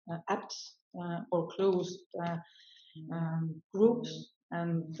closed apps or closed groups,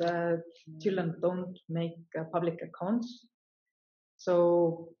 and children don't make public accounts.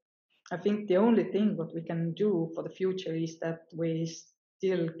 So I think the only thing what we can do for the future is that we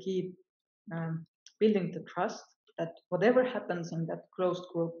still keep building the trust that whatever happens in that closed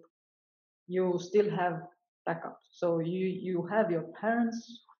group, you still have backup. So you have your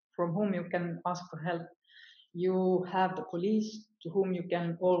parents from whom you can ask for help. You have the police to whom you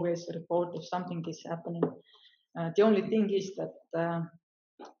can always report if something is happening. The only thing is that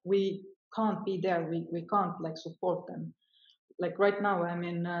we can't be there. We can't like support them. Like right now, I'm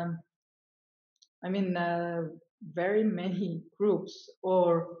in very many groups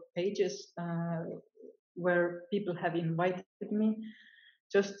or pages where people have invited me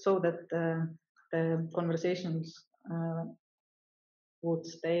just so that the conversations would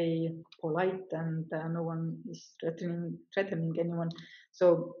stay polite and no one is threatening anyone.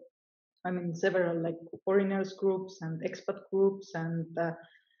 So I'm in several like foreigners groups and expat groups, and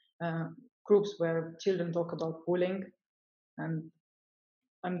groups where children talk about bullying, and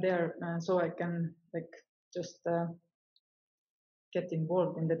I'm there so I can just get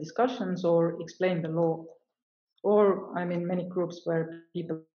involved in the discussions or explain the law. Or I'm in many groups where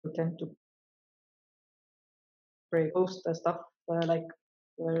people tend to post stuff like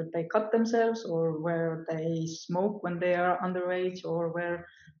where they cut themselves, or where they smoke when they are underage, or where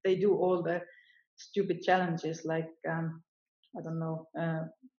they do all the stupid challenges like I don't know,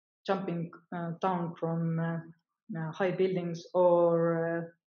 jumping down from high buildings,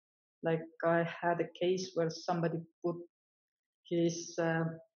 or like I had a case where somebody put his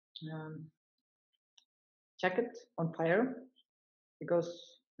jacket on fire because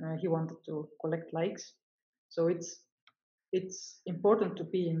he wanted to collect likes. So it's important to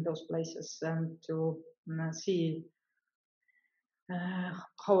be in those places and to see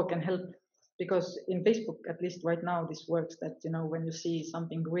how I can help. Because in Facebook, at least right now, this works that, when you see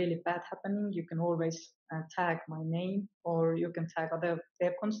something really bad happening, you can always tag my name, or you can tag other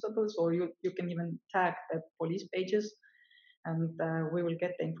web constables, or you can even tag the police pages, and we will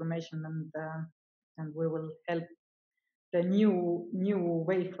get the information, and we will help. The new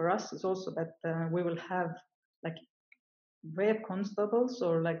way for us is also that we will have like web constables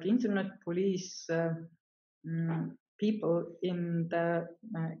or like internet police people in the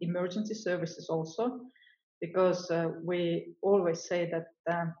emergency services also, because we always say that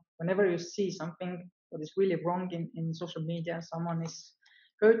whenever you see something that is really wrong in social media, someone is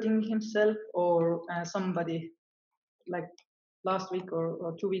hurting himself, or somebody, like last week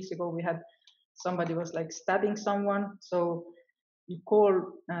or 2 weeks ago, we had somebody was like stabbing someone. So you call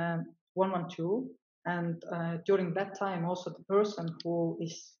 112, and during that time also the person who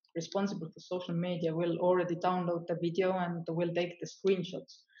is responsible for social media will already download the video and will take the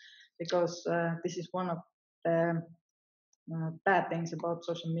screenshots, because this is one of the bad things about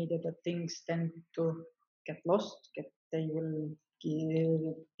social media, that things tend to get lost, they will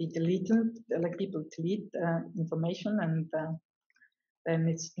be deleted, like people delete information, and then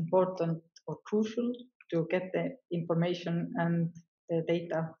it's important or crucial to get the information and the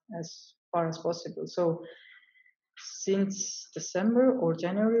data as far as possible. So since December or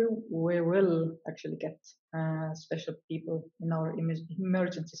January, we will actually get special people in our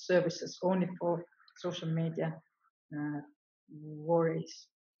emergency services only for social media worries.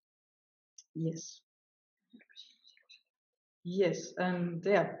 Yes. Yes, and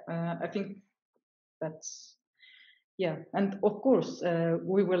yeah, I think that's, yeah. And of course,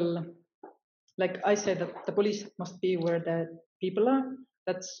 we will, like I said, that the police must be where the people are.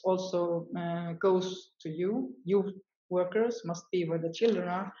 That's also goes to you. You workers must be where the children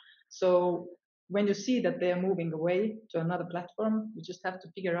are. So when you see that they are moving away to another platform, you just have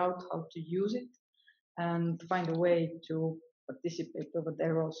to figure out how to use it and find a way to participate over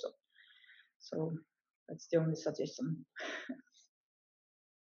there also. So that's the only suggestion.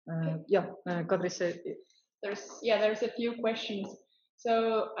 Kadri said. There's a few questions.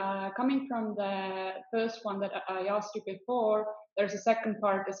 So coming from the first one that I asked you before, there's a second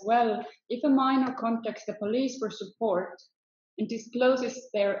part as well. If a minor contacts the police for support and discloses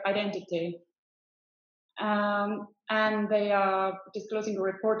their identity, and they are disclosing a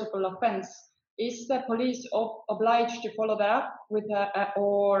reportable offense, is the police obliged to follow that up with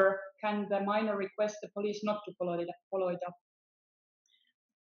or can the minor request the police not to follow it up?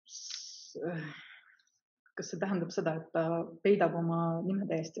 Kas see tähendab seda, et ta peidab oma nime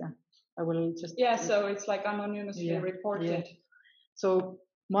täiesti? I will just. Yeah, so it's like anonymously reported. Yeah. So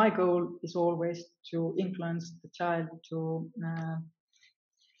my goal is always to influence the child to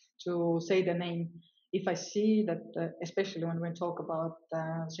say the name. If I see that, especially when we talk about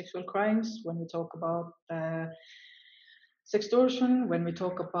sexual crimes, when we talk about sextortion, when we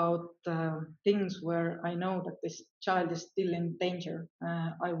talk about things where I know that this child is still in danger,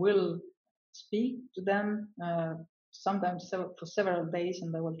 I will speak to them, sometimes for several days,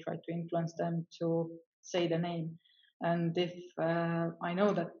 and I will try to influence them to say the name. And if I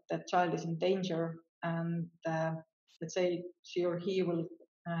know that that child is in danger, and let's say she or he will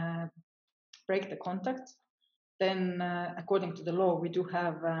break the contact, then according to the law, we do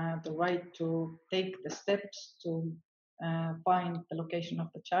have the right to take the steps to find the location of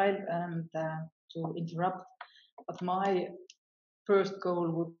the child and to interrupt. But my first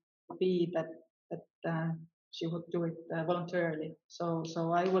goal would be that she would do it voluntarily. So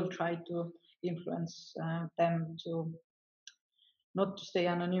I will try to influence them to not to stay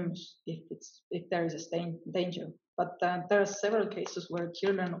anonymous if there is a danger. But there are several cases where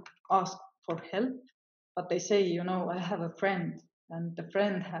children ask for help, but they say, I have a friend, and the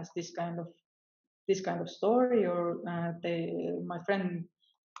friend has this kind of story, or my friend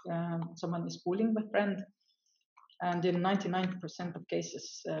someone is bullying my friend, and in 99% of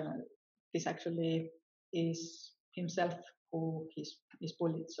cases, this actually is himself who is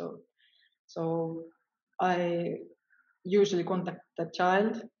bullied. So I usually contact the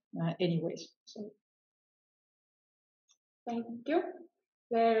child anyways. So. Thank you.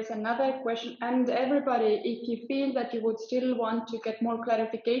 There's another question, and everybody, if you feel that you would still want to get more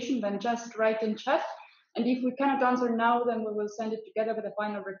clarification, then just write in chat. And if we cannot answer now, then we will send it together with the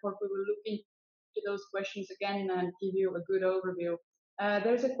final report. We will look into those questions again and give you a good overview.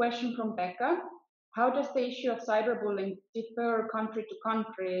 There's a question from Becca. How does the issue of cyberbullying differ country to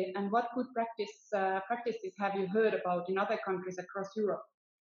country, and what good practices have you heard about in other countries across Europe?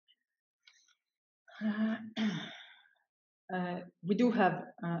 We do have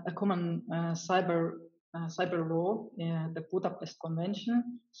a common cyber law, the Budapest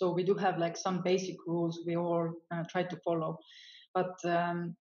Convention. So we do have like some basic rules we all try to follow, but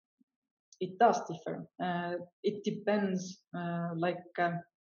it does differ. It depends,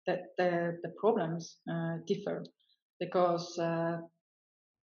 the problems differ, because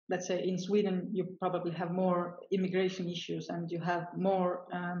let's say in Sweden you probably have more immigration issues and you have more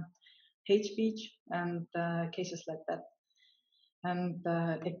hate speech and cases like that, and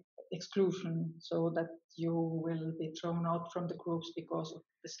exclusion, so that you will be thrown out from the groups because of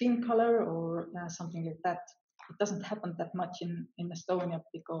the skin color or something like that. It doesn't happen that much in Estonia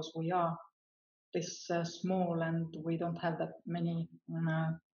because we are this small and we don't have that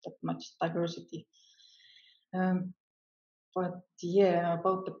much diversity. But yeah,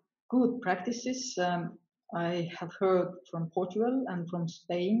 about the good practices, I have heard from Portugal and from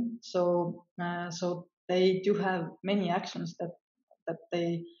Spain. So they do have many actions that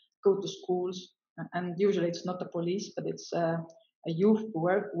they go to schools, and usually it's not the police, but it's a youth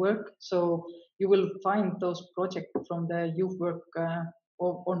work. So you will find those projects from the youth work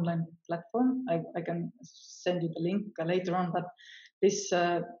online platform. I can send you the link later on, but this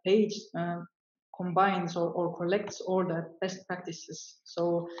page combines or collects all the best practices.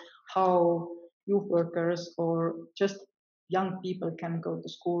 So how youth workers or just young people can go to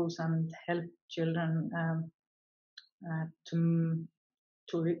schools and help children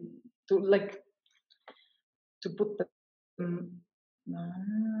to put them,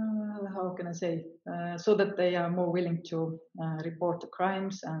 how can I say, so that they are more willing to report the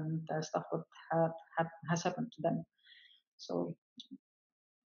crimes and stuff that has happened to them. So,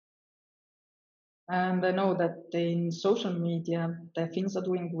 and I know that in social media, the Finns are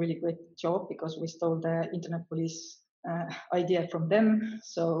doing a really great job because we stole the internet police idea from them.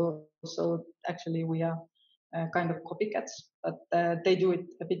 So actually we are kind of copycats, but they do it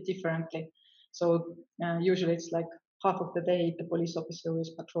a bit differently. So usually it's like half of the day the police officer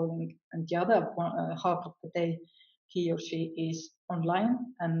is patrolling, and the other half of the day he or she is online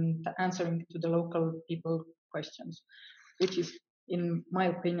and answering to the local people questions, which is, in my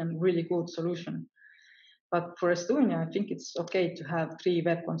opinion, really good solution. But for Estonia, I think it's okay to have 3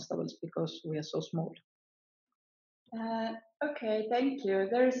 web constables because we are so small. Okay, thank you.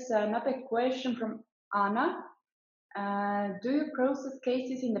 There's another question from Anna. Do you process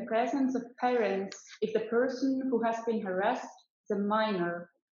cases in the presence of parents if the person who has been harassed is a minor,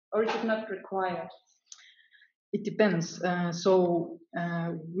 or is it not required? It depends.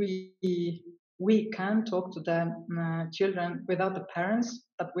 We can talk to the children without the parents,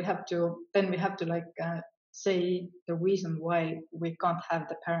 but we have to say the reason why we can't have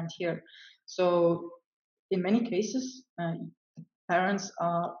the parent here. So in many cases, parents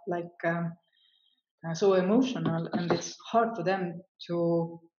are so emotional, and it's hard for them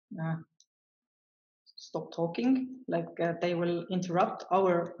to stop talking. They will interrupt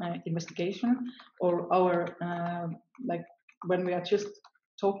our investigation or our when we are just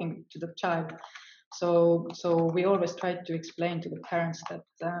talking to the child. So we always try to explain to the parents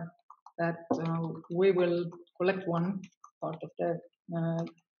that we will collect one part of the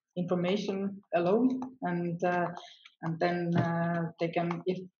information alone, and then they can,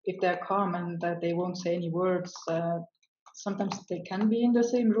 if they're calm and they won't say any words, sometimes they can be in the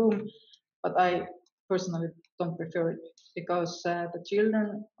same room, but I personally don't prefer it because the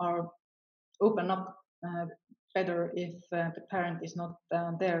children are open up better if the parent is not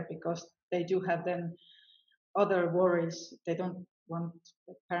there, because they do have then other worries. They don't want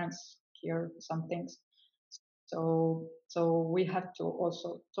the parents hear some things. So we have to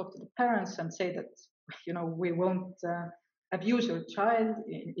also talk to the parents and say that, we won't abuse your child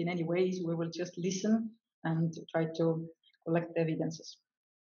in any ways. We will just listen and try to collect evidences.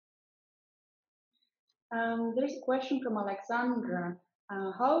 There's a question from Alexandra.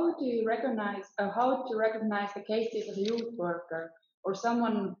 How to recognize the cases of a youth worker? or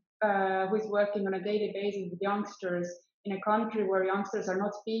someone who is working on a daily basis with youngsters in a country where youngsters are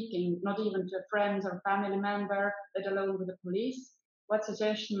not speaking, not even to a friend or family member, let alone with the police? What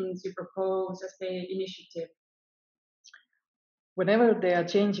suggestions you propose as the initiative? Whenever they are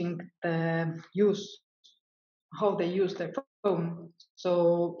changing the how they use their phone,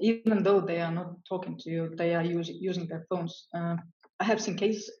 so even though they are not talking to you, they are using their phones. I have seen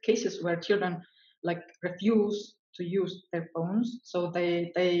cases where children like refuse to use their phones, so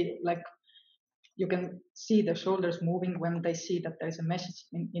they like, you can see their shoulders moving when they see that there is a message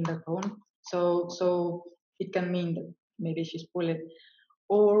in their phone. So it can mean that maybe she's bullied,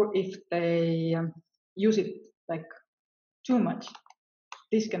 or if they use it like too much,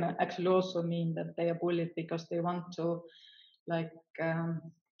 this can actually also mean that they are bullied because they want to, like,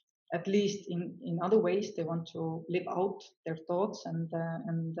 at least in other ways, they want to live out their thoughts, and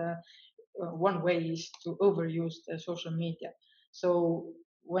one way is to overuse the social media. So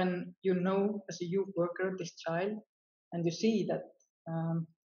when you know as a youth worker this child, and you see that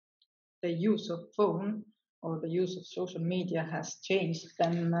the use of phone or the use of social media has changed,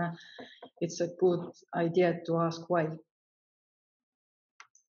 then it's a good idea to ask why.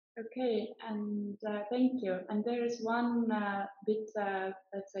 Okay, and thank you. And there is one bit,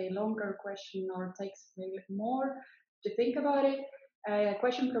 let's say, longer question, or takes maybe more to think about it. A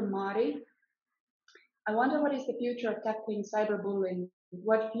question from Mari. I wonder, what is the future of tackling cyberbullying?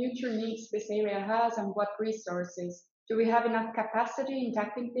 What future needs this area has, and what resources? Do we have enough capacity in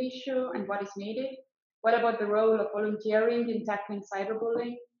tackling the issue, and what is needed? What about the role of volunteering in tackling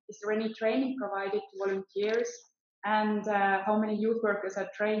cyberbullying? Is there any training provided to volunteers? And how many youth workers are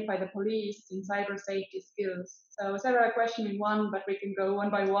trained by the police in cyber safety skills? So several questions in one, but we can go one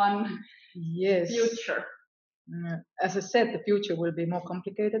by one. Yes. Future. As I said, the future will be more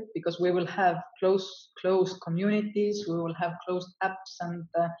complicated because we will have closed communities, we will have closed apps, and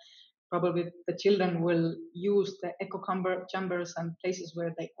probably the children will use the echo chambers and places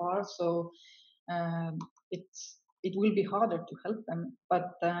where they are. So it will be harder to help them,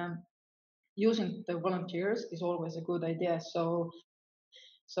 but using the volunteers is always a good idea. So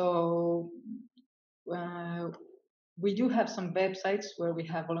we do have some websites where we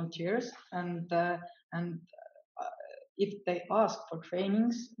have volunteers, and if they ask for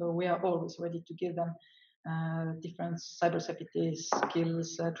trainings, we are always ready to give them different cybersecurity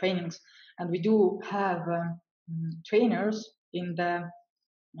skills trainings. And we do have trainers in the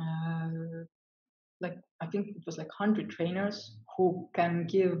like, I think it was like 100 trainers who can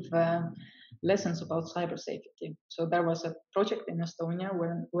give lessons about cyber safety. So there was a project in Estonia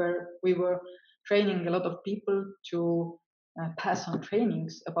where we were training a lot of people to pass on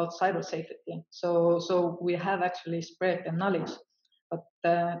trainings about cyber safety. So we have actually spread the knowledge. But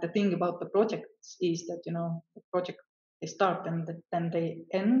the thing about the projects is that, you know, the project, they start and then they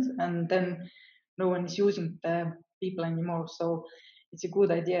end, and then no one is using the people anymore. So it's a good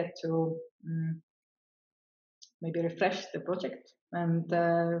idea to maybe refresh the project and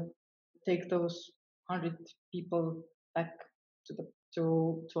take those 100 people back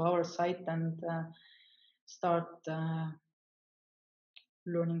to our site and start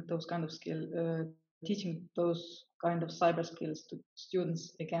learning those kind of skills, teaching those kind of cyber skills to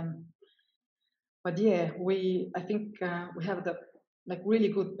students again. But yeah, I think we have the like really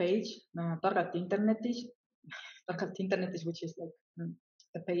good page, Targalt Internetis, which is like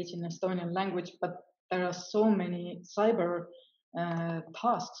a page in Estonian language, but there are so many cyber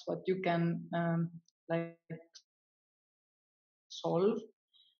tasks what you can like solve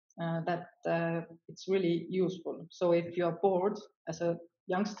that it's really useful. So if you are bored as a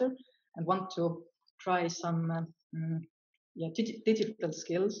youngster and want to try some digital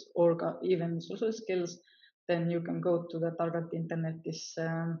skills or even social skills, then you can go to the Targalt Internetis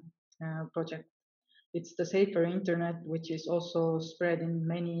project. It's the safer internet, which is also spread in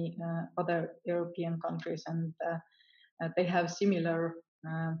many other European countries, and they have similar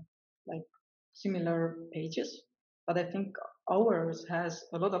similar pages. But I think ours has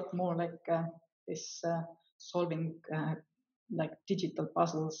a lot of more like this solving like digital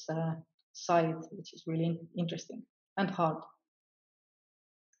puzzles side, which is really interesting and hard.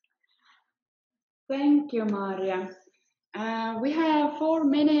 Thank you, Maarja. We have 4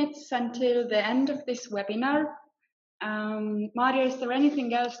 minutes until the end of this webinar. Maarja, is there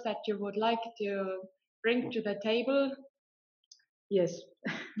anything else that you would like to bring to the table? Yes,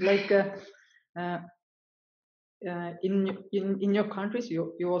 like in your countries,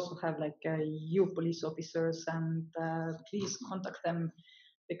 you also have like youth police officers, and please contact them,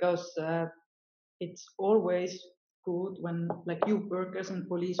 because it's always good when like youth workers and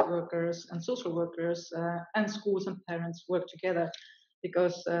police workers and social workers and schools and parents work together,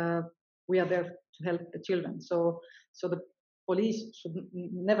 because we are there to help the children. So the police should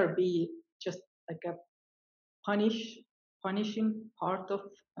never be just like a punishing part of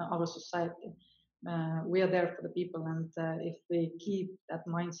our society. We are there for the people, and if we keep that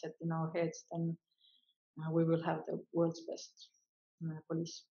mindset in our heads, then we will have the world's best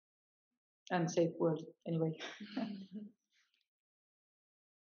police and safe world anyway.